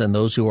orphans and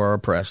those who are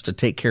oppressed, to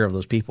take care of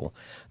those people,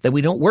 that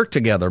we don't work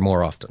together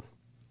more often.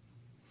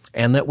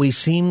 And that we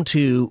seem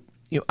to,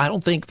 I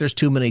don't think there's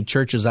too many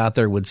churches out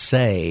there would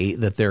say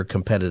that they're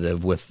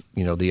competitive with,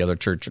 the other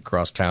church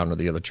across town or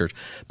the other church.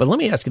 But let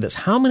me ask you this.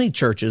 How many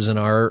churches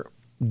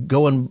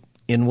going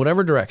in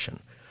whatever direction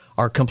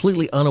are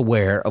completely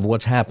unaware of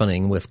what's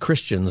happening with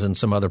Christians in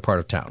some other part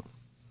of town?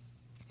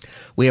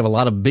 We have a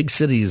lot of big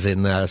cities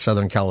in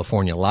Southern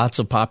California, lots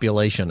of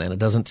population, and it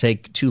doesn't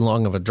take too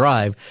long of a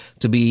drive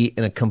to be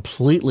in a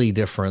completely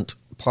different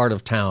part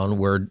of town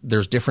where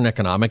there's different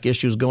economic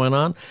issues going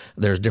on,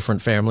 there's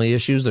different family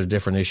issues, there's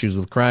different issues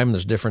with crime,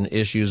 there's different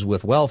issues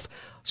with wealth,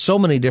 so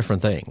many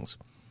different things.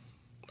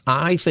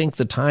 I think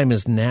the time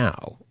is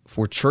now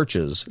for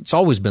churches. It's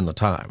always been the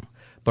time,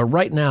 but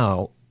right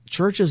now,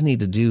 churches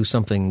need to do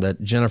something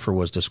that Jennifer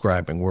was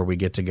describing, where we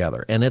get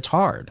together, and it's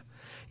hard.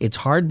 It's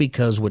hard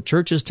because what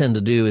churches tend to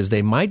do is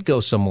they might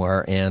go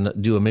somewhere and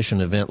do a mission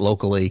event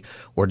locally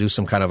or do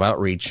some kind of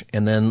outreach,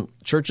 and then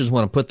churches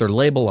want to put their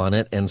label on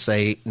it and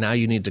say, now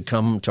you need to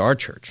come to our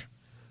church,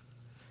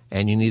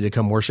 and you need to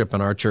come worship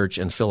in our church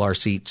and fill our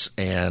seats,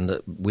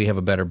 and we have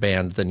a better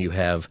band than you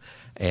have,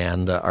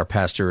 and our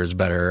pastor is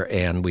better,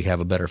 and we have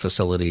a better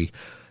facility,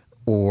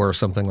 or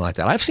something like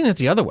that. I've seen it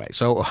the other way.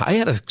 So I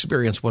had an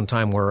experience one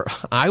time where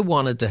I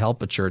wanted to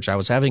help a church. I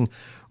was having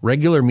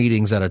regular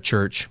meetings at a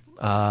church,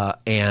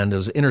 and it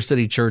was an inner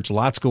city church,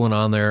 lots going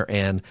on there,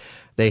 and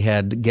they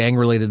had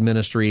gang-related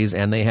ministries,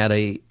 and they had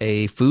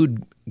a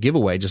food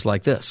giveaway just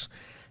like this.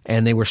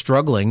 And they were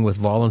struggling with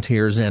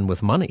volunteers and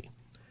with money.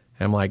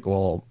 And I'm like,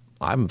 well,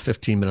 I'm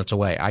 15 minutes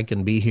away. I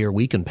can be here.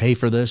 We can pay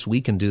for this.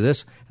 We can do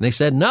this. And they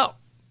said no.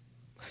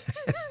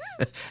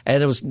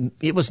 And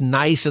it was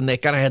nice, and they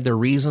kind of had their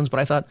reasons, but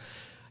I thought,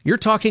 you're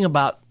talking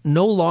about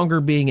no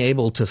longer being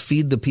able to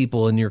feed the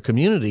people in your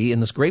community in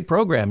this great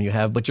program you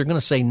have, but you're going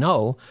to say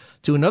no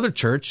to another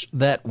church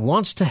that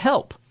wants to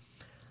help.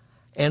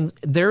 And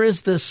there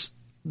is this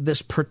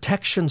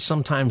protection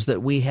sometimes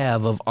that we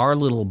have of our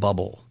little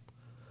bubble.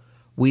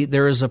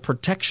 There is a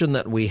protection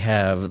that we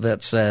have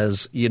that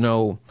says,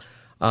 and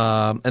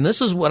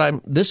this is what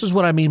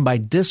I mean by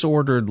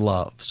disordered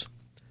loves.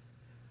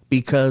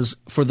 Because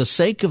for the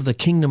sake of the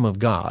kingdom of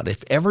God,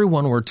 if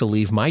everyone were to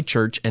leave my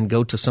church and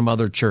go to some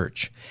other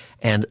church,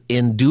 and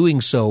in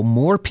doing so,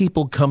 more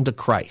people come to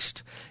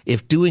Christ,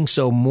 if doing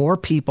so, more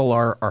people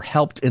are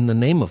helped in the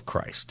name of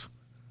Christ,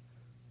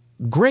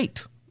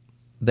 great.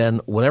 Then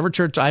whatever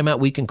church I'm at,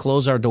 we can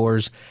close our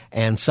doors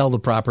and sell the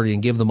property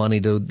and give the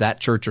money to that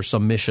church or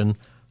some mission.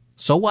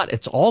 So what?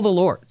 It's all the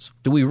Lord's.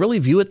 Do we really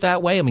view it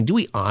that way? I mean, do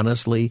we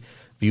honestly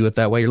view it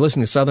that way? You're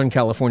listening to Southern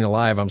California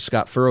Live. I'm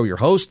Scott Furrow, your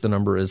host. The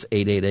number is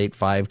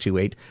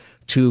 888-528-2557,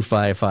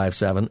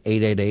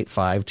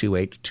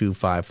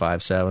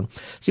 888-528-2557.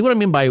 See what I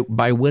mean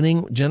by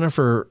winning?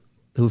 Jennifer,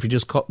 who if you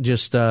just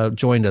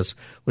joined us,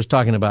 was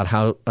talking about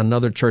how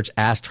another church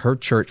asked her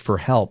church for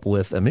help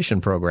with a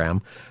mission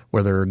program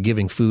where they're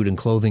giving food and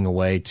clothing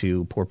away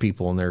to poor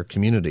people in their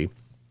community.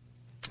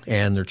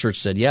 And their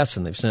church said yes,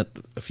 and they've sent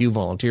a few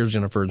volunteers.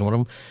 Jennifer is one of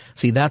them.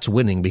 See, that's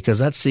winning because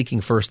that's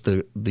seeking first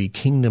the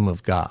kingdom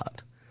of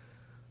God.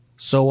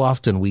 So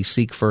often we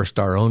seek first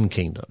our own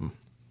kingdom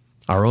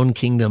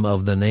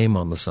of the name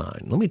on the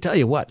sign. Let me tell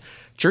you what,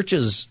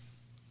 churches,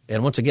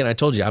 and once again, I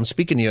told you, I'm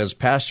speaking to you as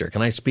pastor.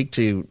 Can I speak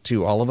to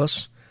all of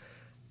us?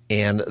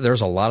 And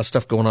there's a lot of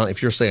stuff going on.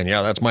 If you're saying,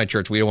 yeah, that's my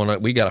church,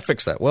 we got to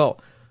fix that. Well,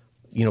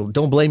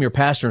 don't blame your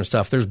pastor and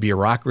stuff. There's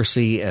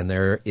bureaucracy, and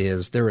there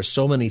is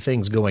so many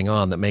things going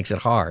on that makes it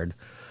hard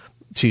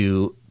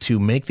to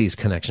make these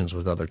connections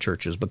with other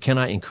churches. But can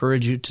I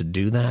encourage you to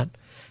do that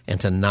and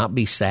to not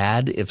be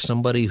sad if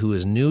somebody who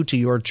is new to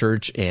your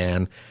church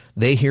and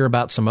they hear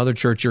about some other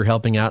church you're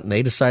helping out and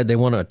they decide they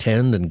want to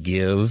attend and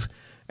give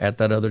at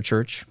that other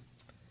church?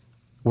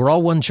 We're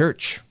all one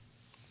church.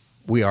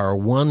 We are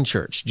one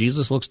church.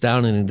 Jesus looks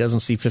down and he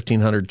doesn't see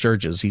 1,500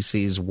 churches. He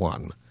sees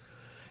one.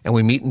 And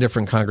we meet in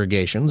different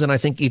congregations, and I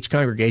think each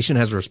congregation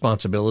has a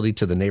responsibility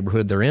to the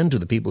neighborhood they're in, to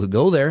the people who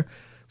go there,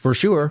 for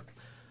sure.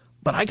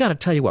 But I got to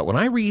tell you what, when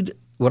I read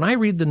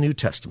the New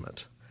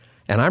Testament,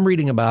 and I'm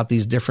reading about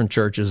these different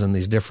churches in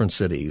these different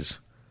cities,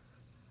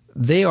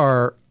 they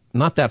are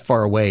not that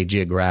far away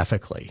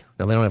geographically.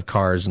 Now, they don't have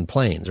cars and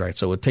planes, right?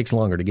 So it takes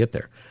longer to get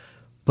there.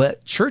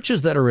 But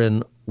churches that are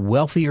in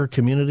wealthier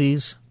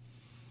communities,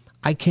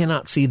 I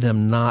cannot see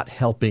them not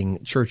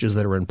helping churches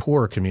that are in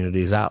poorer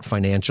communities out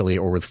financially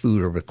or with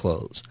food or with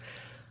clothes.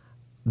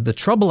 The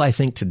trouble I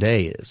think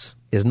today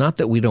is not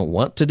that we don't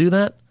want to do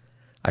that.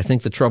 I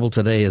think the trouble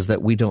today is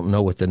that we don't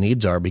know what the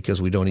needs are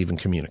because we don't even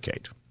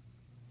communicate.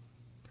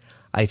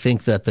 I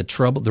think that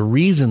the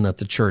reason that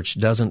the church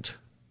doesn't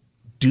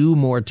do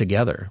more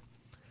together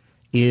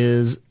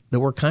is that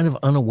we're kind of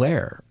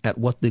unaware at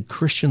what the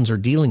Christians are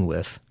dealing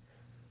with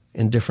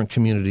in different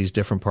communities,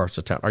 different parts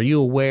of town. Are you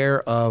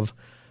aware of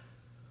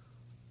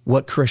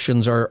what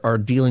Christians are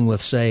dealing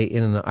with, say,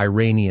 in an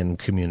Iranian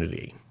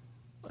community?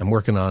 I'm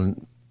working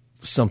on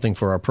something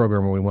for our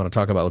program where we want to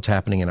talk about what's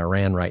happening in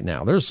Iran right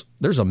now. There's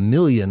 1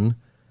 million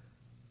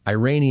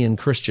Iranian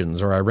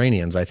Christians, or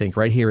Iranians, I think,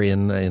 right here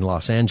in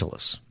Los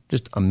Angeles.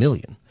 Just 1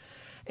 million.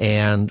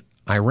 And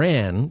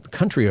Iran, the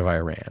country of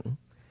Iran,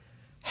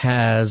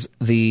 has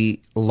the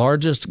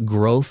largest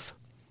growth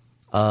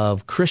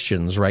of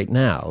Christians right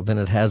now than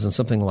it has in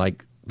something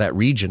like that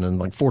region in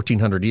like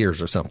 1,400 years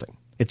or something.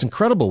 It's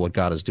incredible what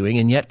God is doing,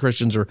 and yet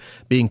Christians are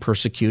being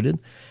persecuted.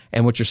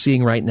 And what you're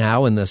seeing right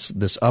now in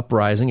this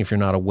uprising, if you're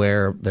not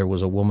aware, there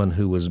was a woman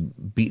who was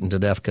beaten to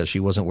death because she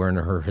wasn't wearing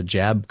her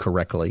hijab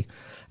correctly.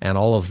 And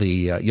all of the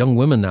young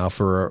women now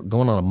for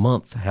going on a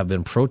month have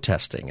been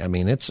protesting. I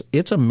mean,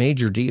 it's a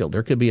major deal.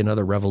 There could be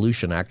another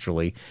revolution,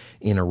 actually,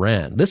 in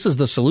Iran. This is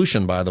the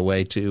solution, by the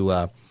way,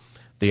 to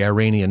the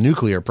Iranian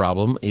nuclear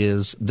problem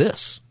is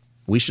this.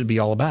 We should be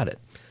all about it.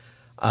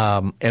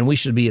 And we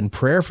should be in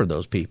prayer for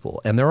those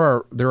people. And there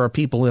are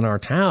people in our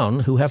town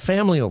who have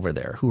family over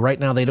there who right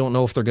now they don't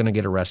know if they're going to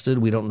get arrested.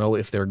 We don't know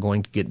if they're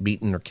going to get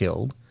beaten or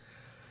killed.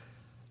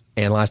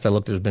 And last I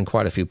looked, there's been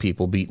quite a few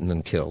people beaten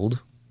and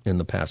killed in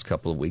the past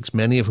couple of weeks,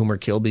 many of whom are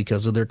killed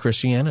because of their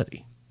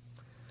Christianity.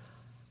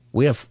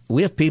 We have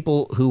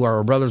people who are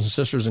our brothers and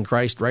sisters in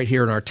Christ right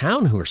here in our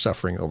town who are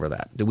suffering over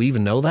that. Do we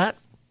even know that?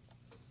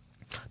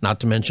 Not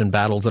to mention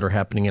battles that are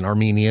happening in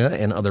Armenia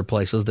and other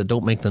places that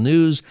don't make the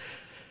news.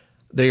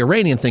 The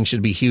Iranian thing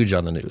should be huge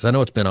on the news. I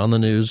know it's been on the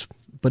news,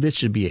 but it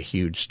should be a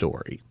huge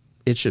story.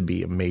 It should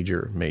be a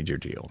major, major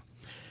deal.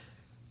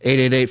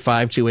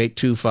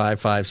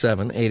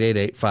 888-528-2557,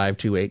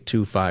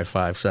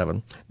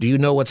 888-528-2557. Do you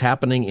know what's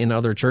happening in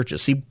other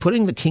churches? See,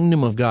 putting the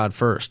kingdom of God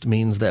first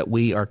means that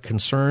we are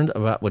concerned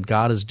about what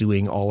God is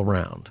doing all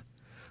around.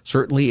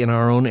 Certainly in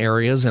our own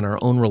areas, in our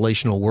own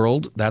relational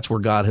world, that's where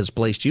God has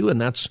placed you,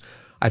 and that's,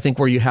 I think,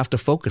 where you have to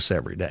focus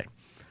every day.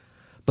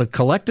 But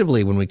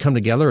collectively, when we come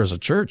together as a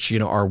church,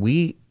 are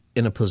we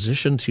in a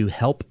position to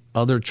help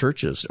other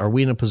churches? Are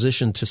we in a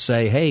position to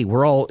say, hey,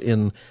 we're all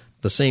in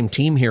the same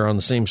team here on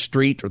the same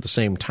street or the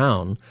same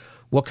town?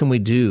 What can we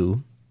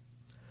do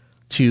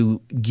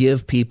to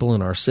give people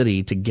in our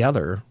city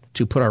together,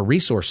 to put our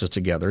resources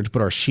together, to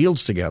put our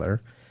shields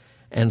together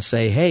and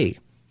say, hey,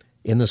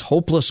 in this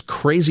hopeless,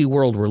 crazy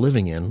world we're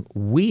living in,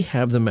 we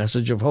have the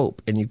message of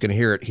hope. And you can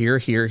hear it here,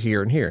 here,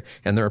 here, and here.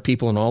 And there are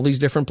people in all these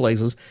different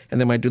places,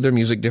 and they might do their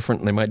music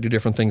different, and they might do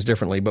different things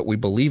differently, but we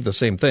believe the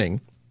same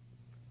thing.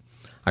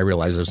 I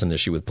realize there's an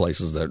issue with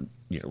places that,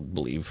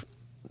 believe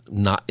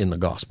not in the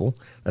gospel.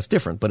 That's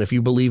different. But if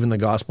you believe in the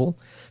gospel,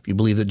 if you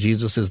believe that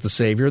Jesus is the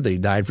Savior, that he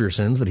died for your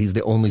sins, that he's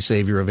the only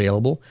Savior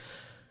available,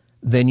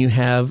 then you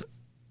have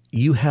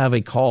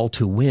a call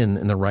to win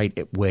in the right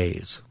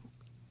ways.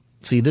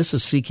 See, this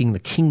is seeking the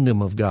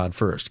kingdom of God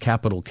first,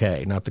 capital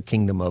K, not the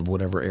kingdom of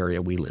whatever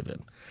area we live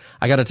in.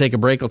 I got to take a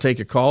break. I'll take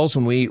your calls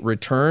when we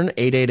return.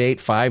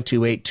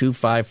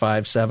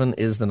 888-528-2557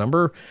 is the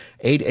number.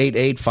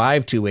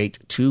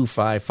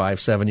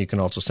 888-528-2557. You can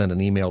also send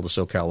an email to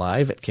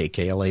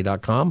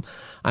SoCalLive@kkla.com.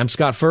 I'm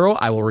Scott Furrow.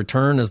 I will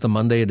return as the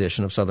Monday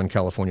edition of Southern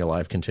California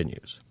Live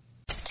continues.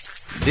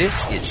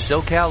 This is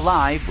SoCal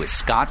Live with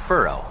Scott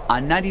Furrow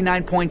on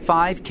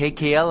 99.5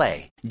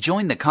 KKLA.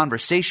 Join the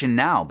conversation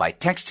now by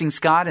texting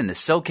Scott in the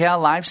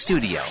SoCal Live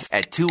studio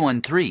at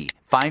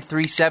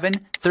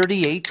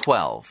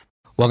 213-537-3812.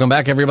 Welcome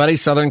back, everybody.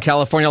 Southern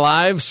California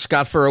Live.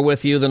 Scott Furrow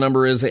with you. The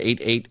number is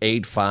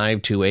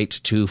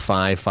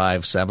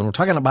 888-528-2557. We're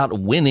talking about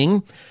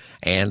winning.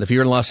 And if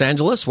you're in Los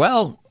Angeles,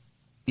 well,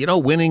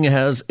 winning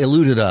has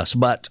eluded us.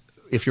 But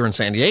if you're in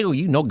San Diego,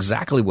 you know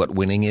exactly what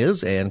winning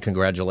is, and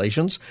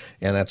congratulations.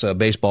 And that's a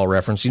baseball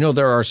reference.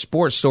 There are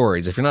sports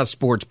stories. If you're not a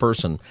sports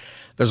person,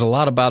 there's a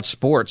lot about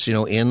sports,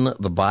 in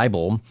the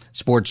Bible,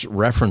 sports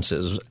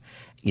references.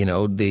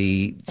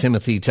 The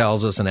Timothy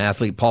tells us an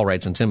athlete, Paul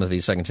writes in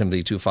Timothy, 2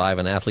 Timothy 2:5,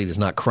 an athlete is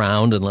not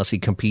crowned unless he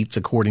competes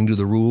according to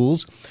the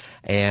rules.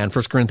 And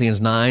 1 Corinthians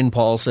 9,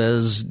 Paul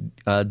says,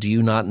 do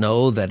you not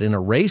know that in a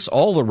race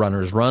all the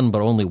runners run,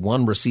 but only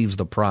one receives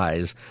the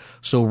prize?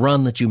 So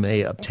run that you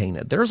may obtain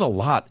it. There's a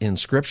lot in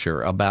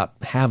Scripture about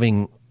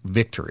having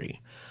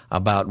victory,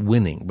 about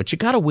winning, but you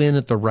got to win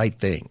at the right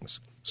things.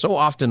 So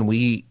often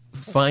we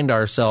find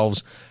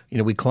ourselves,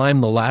 we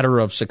climb the ladder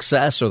of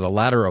success or the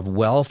ladder of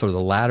wealth or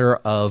the ladder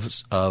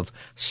of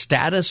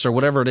status or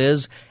whatever it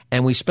is,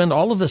 and we spend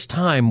all of this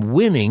time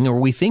winning, or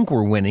we think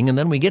we're winning, and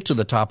then we get to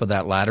the top of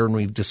that ladder and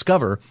we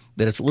discover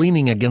that it's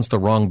leaning against the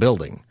wrong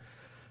building.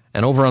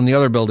 And over on the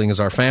other building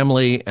is our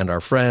family and our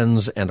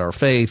friends and our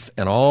faith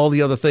and all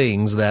the other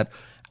things that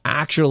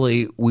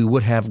actually we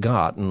would have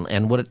gotten.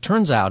 And what it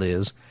turns out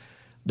is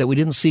that we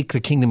didn't seek the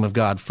kingdom of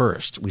God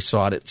first. We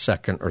sought it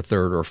second or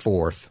third or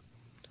fourth.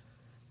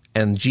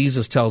 And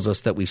Jesus tells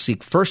us that we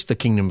seek first the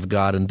kingdom of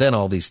God, and then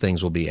all these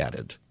things will be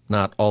added.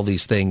 Not all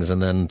these things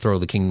and then throw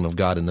the kingdom of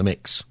God in the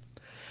mix.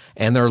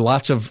 And there are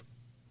lots of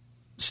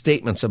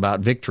statements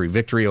about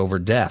victory over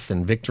death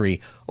and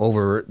victory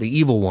over the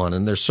evil one.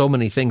 And there's so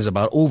many things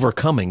about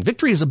overcoming.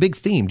 Victory is a big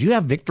theme. Do you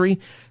have victory?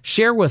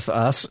 Share with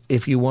us,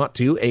 if you want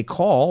to, you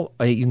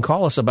can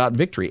call us about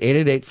victory,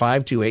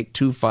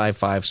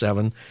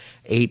 888-528-2557,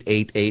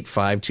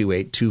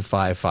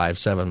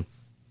 888-528-2557.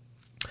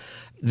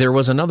 There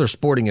was another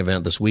sporting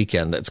event this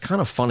weekend. It's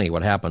kind of funny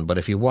what happened, but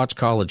if you watch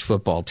college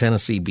football,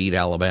 Tennessee beat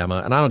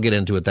Alabama, and I don't get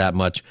into it that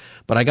much,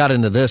 but I got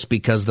into this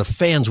because the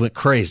fans went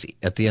crazy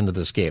at the end of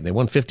this game. They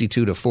won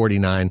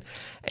 52-49,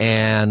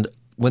 and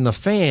when the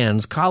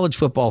fans, college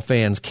football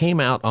fans, came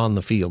out on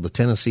the field, the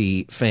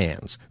Tennessee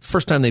fans, the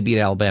first time they beat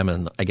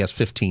Alabama in,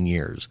 15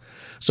 years.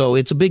 So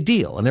it's a big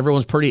deal, and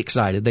everyone's pretty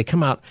excited. They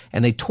come out,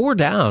 and they tore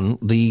down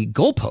the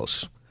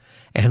goalposts,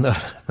 and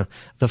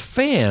the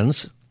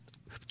fans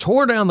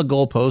tore down the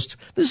goalpost.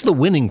 This is the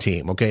winning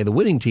team, okay? The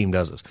winning team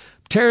does this.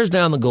 Tears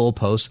down the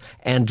goalposts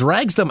and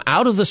drags them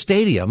out of the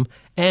stadium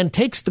and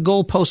takes the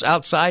goalposts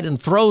outside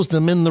and throws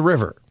them in the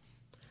river.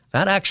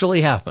 That actually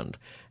happened.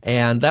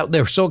 And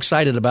they were so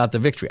excited about the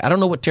victory. I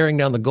don't know what tearing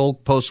down the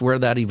goalposts, where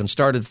that even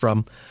started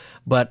from.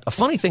 But a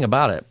funny thing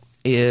about it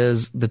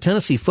is the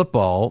Tennessee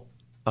football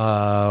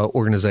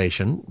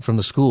organization from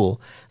the school,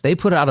 they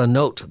put out a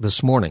note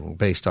this morning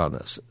based on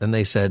this. And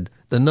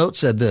the note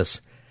said this: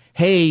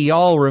 hey,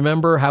 y'all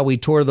remember how we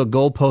tore the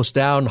goalpost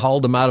down,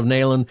 hauled them out of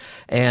Neyland,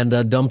 and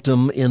dumped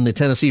them in the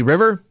Tennessee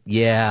River?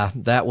 Yeah,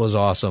 that was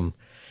awesome.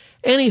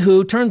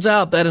 Anywho, turns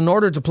out that in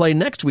order to play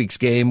next week's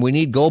game, we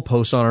need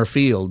goalposts on our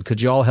field.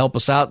 Could you all help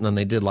us out? And then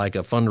they did like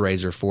a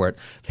fundraiser for it.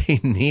 They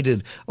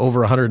needed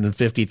over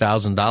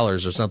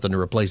 $150,000 or something to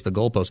replace the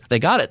goalposts. They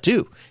got it,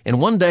 too. In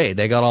one day,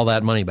 they got all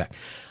that money back.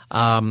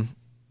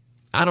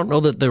 I don't know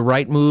that the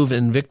right move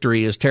in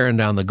victory is tearing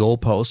down the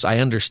goalposts. I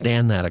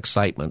understand that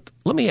excitement.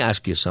 Let me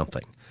ask you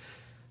something.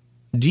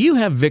 Do you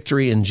have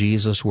victory in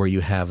Jesus where you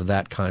have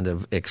that kind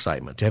of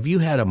excitement? Have you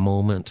had a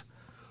moment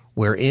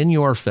where in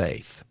your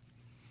faith,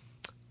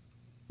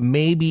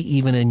 maybe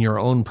even in your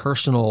own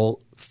personal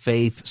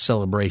faith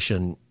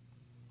celebration,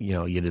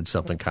 you did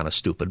something kind of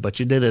stupid, but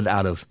you did it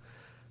out of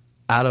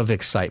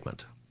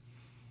excitement?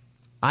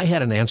 I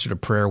had an answer to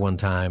prayer one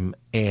time,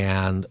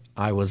 and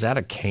I was at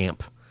a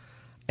camp.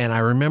 And I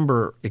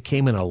remember it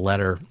came in a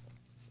letter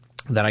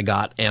that I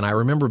got, and I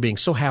remember being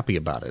so happy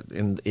about it.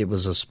 And it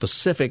was a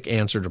specific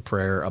answer to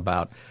prayer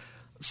about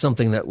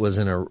something that was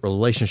in a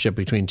relationship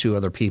between two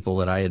other people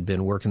that I had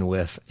been working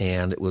with,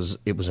 and it was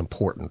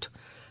important,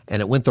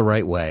 and it went the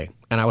right way.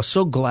 And I was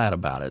so glad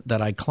about it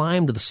that I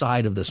climbed to the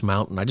side of this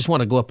mountain. I just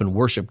want to go up and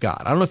worship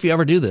God. I don't know if you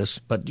ever do this,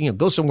 but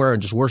go somewhere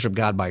and just worship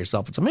God by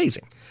yourself. It's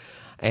amazing.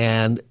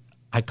 And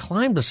I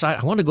climbed the side.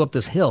 I wanted to go up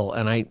this hill,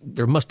 and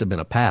there must have been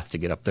a path to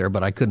get up there,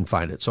 but I couldn't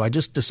find it. So I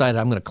just decided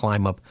I'm going to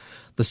climb up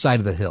the side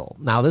of the hill.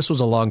 Now, this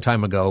was a long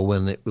time ago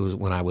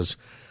when I was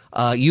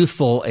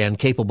youthful and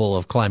capable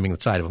of climbing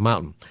the side of a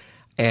mountain.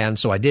 And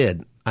so I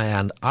did.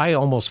 And I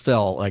almost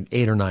fell like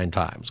 8 or 9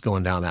 times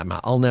going down that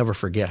mountain. I'll never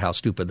forget how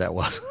stupid that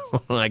was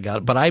when I got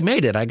it. But I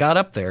made it. I got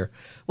up there.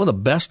 One of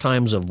the best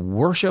times of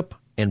worship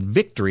and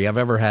victory I've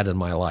ever had in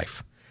my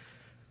life.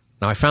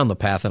 Now, I found the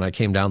path, and I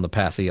came down the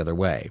path the other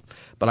way.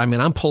 But,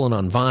 I'm pulling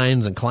on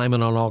vines and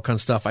climbing on all kinds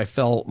of stuff. I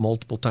fell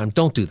multiple times.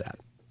 Don't do that.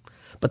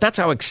 But that's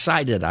how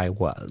excited I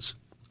was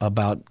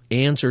about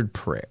answered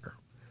prayer.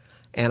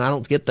 And I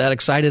don't get that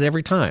excited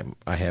every time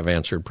I have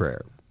answered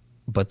prayer.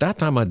 But that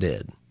time I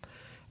did.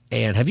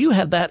 And have you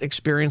had that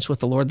experience with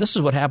the Lord? This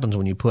is what happens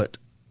when you put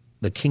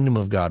the kingdom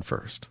of God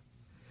first.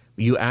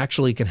 You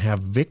actually can have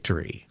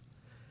victory.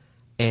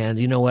 And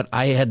you know what?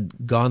 I had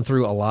gone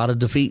through a lot of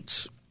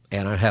defeats.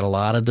 And I've had a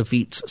lot of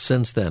defeats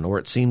since then, or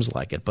it seems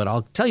like it. But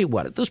I'll tell you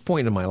what, at this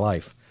point in my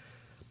life,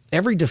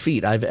 every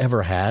defeat I've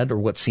ever had, or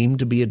what seemed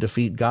to be a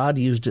defeat, God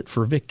used it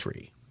for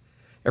victory.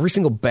 Every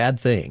single bad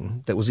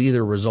thing that was either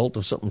a result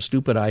of something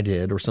stupid I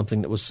did, or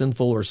something that was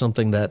sinful, or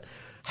something that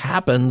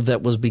happened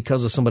that was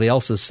because of somebody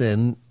else's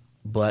sin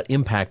but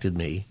impacted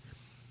me,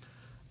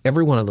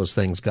 every one of those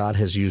things God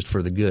has used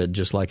for the good,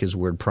 just like his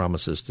word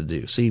promises to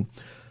do. See,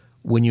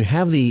 when you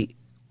have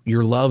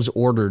your loves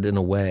ordered in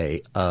a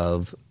way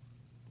of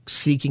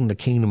seeking the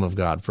kingdom of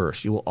God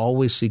first, you will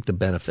always seek the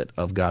benefit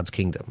of God's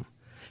kingdom.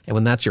 And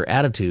when that's your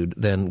attitude,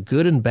 then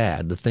good and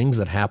bad, the things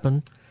that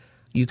happen,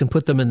 you can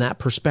put them in that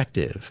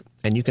perspective,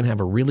 and you can have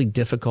a really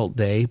difficult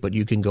day, but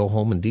you can go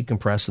home and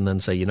decompress and then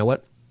say, you know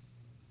what?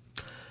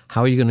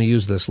 How are you going to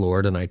use this,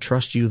 Lord? And I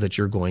trust you that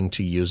you're going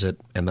to use it,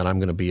 and that I'm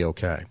going to be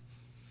okay.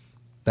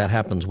 That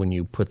happens when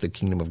you put the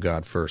kingdom of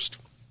God first.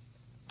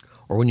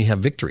 Or when you have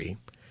victory,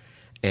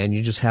 and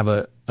you just have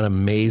an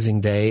amazing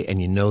day,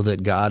 and you know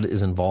that God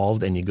is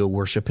involved, and you go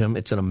worship him.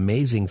 It's an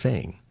amazing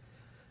thing.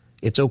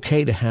 It's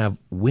okay to have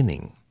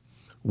winning.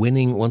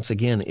 Winning, once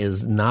again,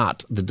 is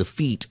not the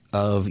defeat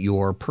of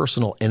your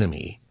personal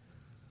enemy.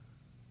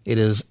 It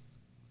is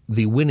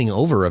the winning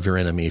over of your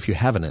enemy if you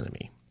have an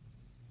enemy.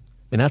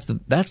 And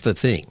that's the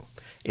thing,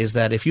 is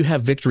that if you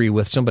have victory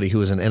with somebody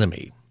who is an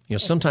enemy,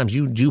 sometimes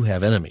you do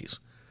have enemies.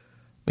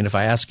 If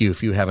I ask you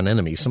if you have an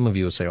enemy, some of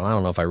you would say, well, I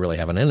don't know if I really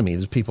have an enemy.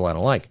 There's people I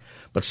don't like.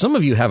 But some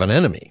of you have an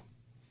enemy.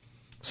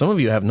 Some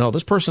of you have, no,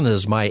 this person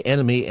is my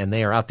enemy, and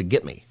they are out to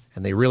get me.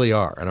 And they really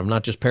are. And I'm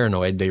not just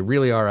paranoid. They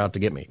really are out to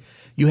get me.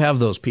 You have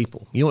those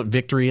people. You know what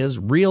victory is?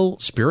 Real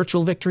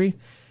spiritual victory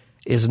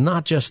is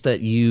not just that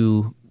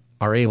you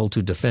are able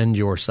to defend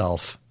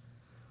yourself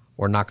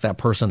or knock that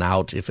person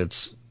out if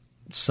it's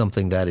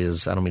something that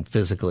is, I don't mean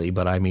physically,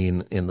 but I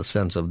mean in the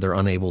sense of they're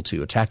unable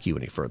to attack you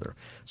any further.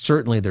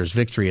 Certainly there's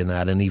victory in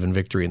that, and even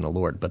victory in the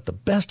Lord. But the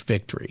best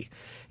victory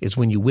is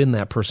when you win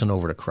that person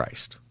over to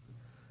Christ.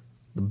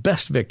 The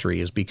best victory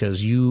is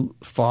because you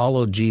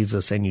followed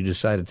Jesus and you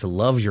decided to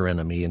love your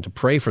enemy and to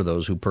pray for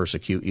those who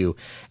persecute you.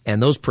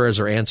 And those prayers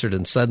are answered,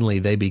 and suddenly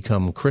they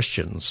become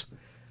Christians.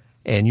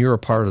 And you're a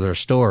part of their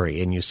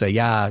story. And you say,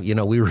 yeah,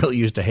 we really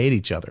used to hate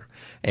each other.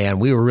 And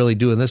we were really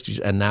doing this,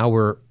 and now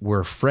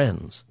we're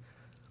friends.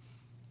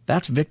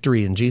 That's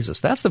victory in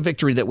Jesus. That's the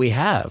victory that we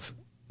have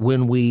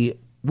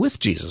with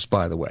Jesus,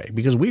 by the way,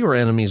 because we were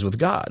enemies with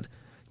God.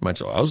 You might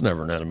say, I was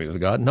never an enemy with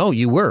God. No,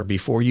 you were.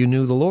 Before you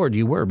knew the Lord,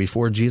 you were.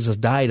 Before Jesus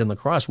died on the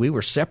cross, we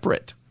were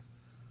separate.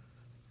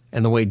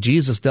 And the way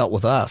Jesus dealt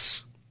with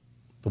us,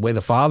 the way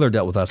the Father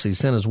dealt with us, he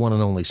sent his one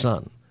and only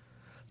Son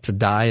to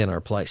die in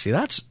our place. See,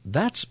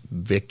 that's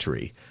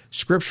victory.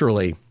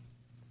 Scripturally,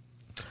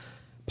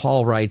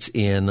 Paul writes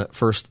in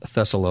 1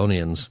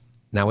 Thessalonians,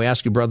 now we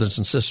ask you, brothers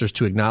and sisters,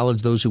 to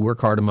acknowledge those who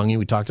work hard among you.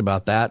 We talked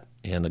about that.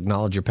 And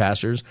acknowledge your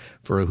pastors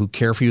who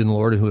care for you in the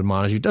Lord and who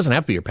admonish you. It doesn't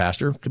have to be your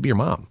pastor. It could be your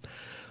mom.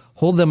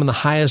 Hold them in the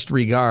highest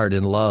regard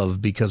and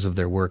love because of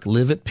their work.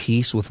 Live at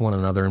peace with one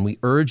another. And we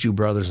urge you,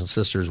 brothers and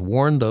sisters,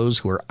 warn those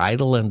who are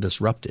idle and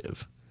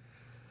disruptive.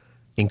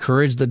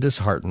 Encourage the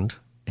disheartened.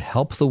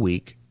 Help the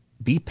weak.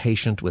 Be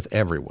patient with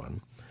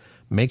everyone.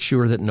 Make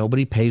sure that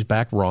nobody pays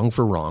back wrong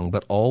for wrong,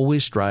 but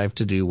always strive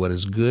to do what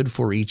is good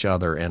for each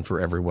other and for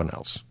everyone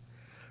else.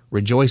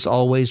 Rejoice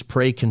always.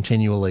 Pray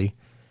continually.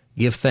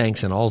 Give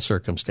thanks in all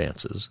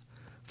circumstances,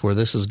 for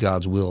this is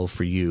God's will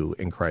for you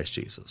in Christ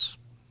Jesus.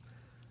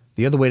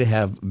 The other way to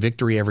have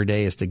victory every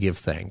day is to give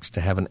thanks,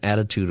 to have an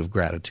attitude of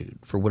gratitude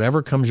for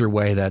whatever comes your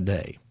way that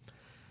day.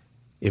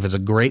 If it's a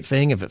great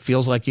thing, if it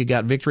feels like you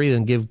got victory,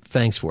 then give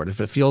thanks for it. If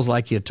it feels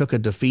like you took a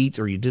defeat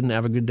or you didn't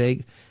have a good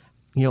day,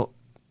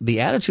 the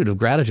attitude of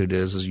gratitude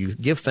is you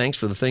give thanks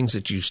for the things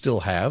that you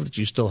still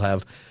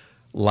have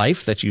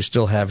life, that you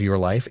still have your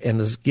life,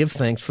 and give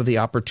thanks for the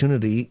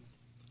opportunity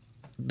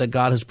that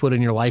God has put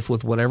in your life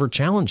with whatever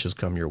challenges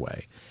come your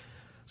way.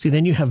 See,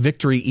 then you have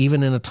victory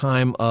even in a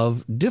time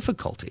of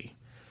difficulty.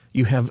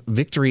 You have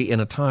victory in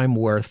a time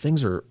where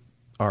things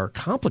are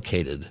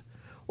complicated,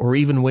 or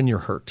even when you're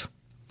hurt.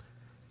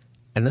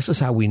 And this is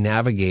how we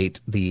navigate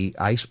the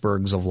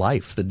icebergs of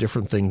life, the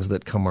different things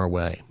that come our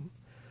way.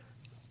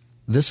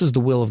 This is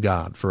the will of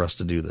God for us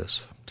to do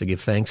this, to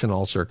give thanks in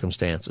all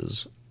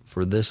circumstances,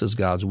 for this is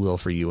God's will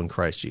for you in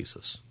Christ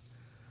Jesus.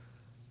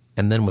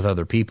 And then with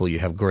other people, you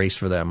have grace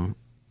for them.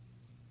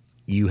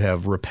 You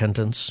have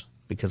repentance,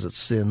 because it's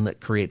sin that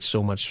creates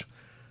so much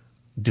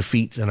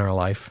defeat in our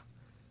life.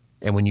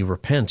 And when you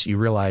repent, you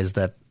realize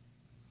that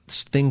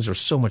things are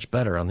so much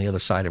better on the other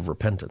side of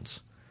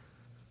repentance.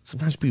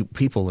 Sometimes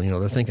people,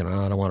 they're thinking,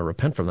 I don't want to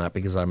repent from that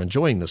because I'm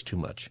enjoying this too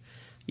much.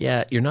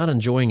 Yeah, you're not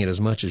enjoying it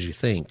as much as you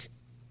think.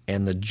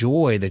 And the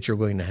joy that you're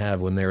going to have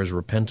when there is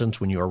repentance,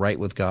 when you are right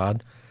with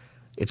God,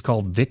 it's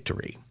called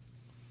victory.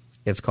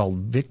 It's called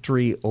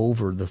victory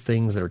over the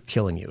things that are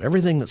killing you.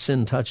 Everything that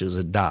sin touches,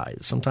 it dies.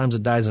 Sometimes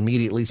it dies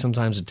immediately.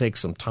 Sometimes it takes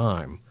some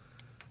time.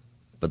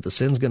 But the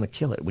sin's going to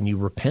kill it. When you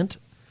repent,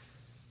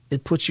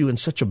 it puts you in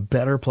such a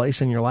better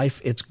place in your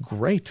life. It's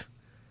great.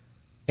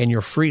 And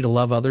you're free to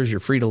love others. You're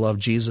free to love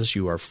Jesus.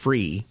 You are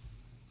free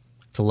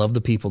to love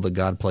the people that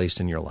God placed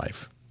in your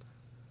life.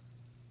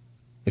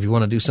 If you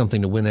want to do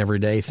something to win every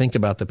day, think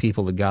about the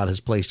people that God has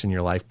placed in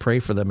your life. Pray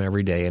for them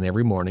every day and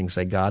every morning.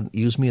 Say, God,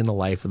 use me in the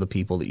life of the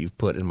people that you've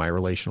put in my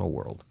relational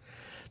world.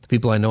 The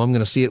people I know I'm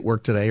going to see at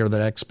work today or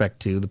that I expect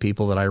to, the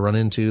people that I run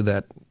into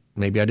that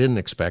maybe I didn't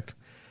expect.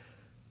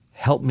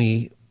 Help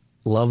me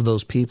love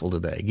those people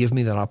today. Give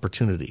me that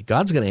opportunity.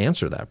 God's going to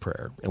answer that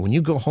prayer. And when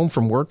you go home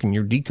from work and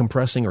you're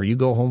decompressing, or you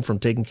go home from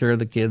taking care of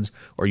the kids,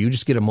 or you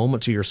just get a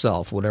moment to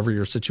yourself, whatever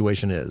your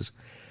situation is,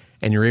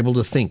 and you're able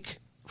to think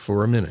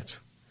for a minute,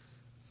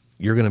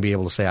 you're going to be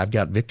able to say, I've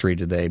got victory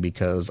today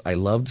because I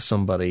loved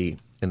somebody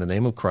in the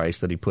name of Christ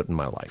that he put in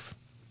my life.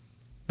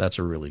 That's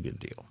a really good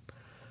deal.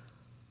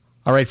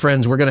 All right,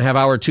 friends, we're going to have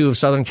Hour 2 of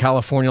Southern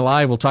California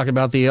Live. We'll talk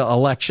about the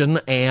election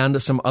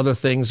and some other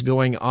things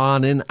going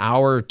on in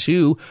Hour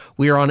 2.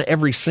 We are on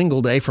every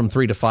single day from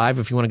 3 to 5.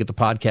 If you want to get the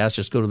podcast,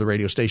 just go to the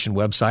radio station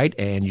website,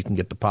 and you can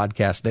get the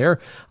podcast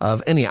there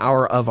of any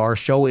hour of our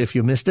show if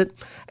you missed it.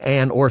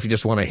 Or if you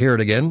just want to hear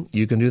it again,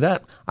 you can do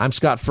that. I'm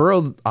Scott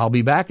Furrow. I'll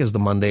be back as the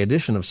Monday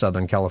edition of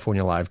Southern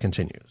California Live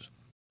continues.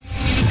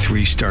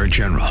 3-star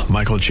General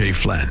Michael J.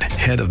 Flynn,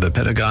 head of the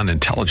Pentagon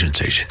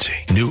Intelligence Agency,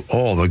 knew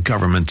all the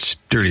government's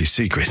dirty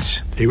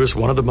secrets. He was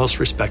one of the most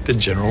respected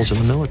generals in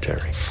the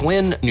military.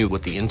 Flynn knew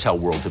what the intel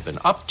world had been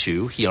up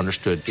to. He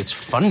understood its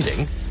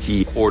funding.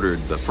 He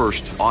ordered the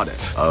first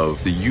audit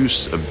of the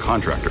use of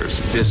contractors.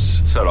 This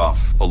set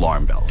off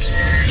alarm bells.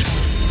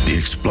 The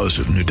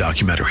explosive new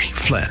documentary,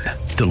 Flynn,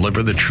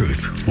 Deliver the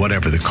Truth,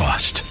 Whatever the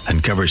Cost,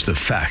 uncovers the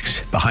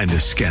facts behind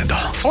this scandal.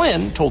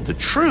 Flynn told the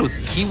truth.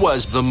 He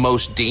was the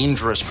most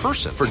dangerous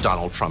person for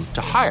Donald Trump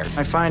to hire.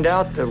 I find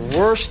out the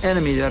worst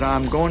enemy that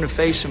I'm going to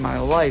face in my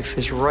life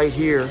is right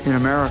here in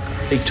America.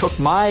 They took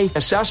my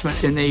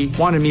assessment and they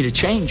wanted me to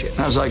change it. And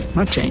I was like, I'm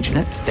not changing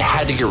it. They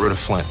had to get rid of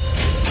Flynn.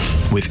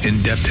 With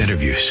in-depth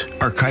interviews,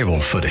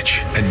 archival footage,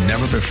 and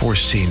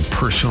never-before-seen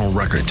personal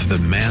records of the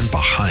man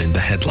behind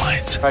the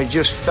headlines. I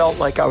just felt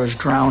like I was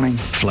drowning.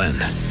 Flynn,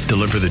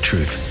 Deliver the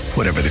Truth,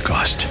 Whatever the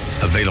Cost.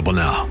 Available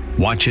now.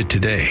 Watch it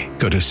today.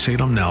 Go to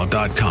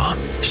salemnow.com.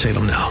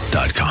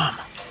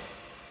 salemnow.com.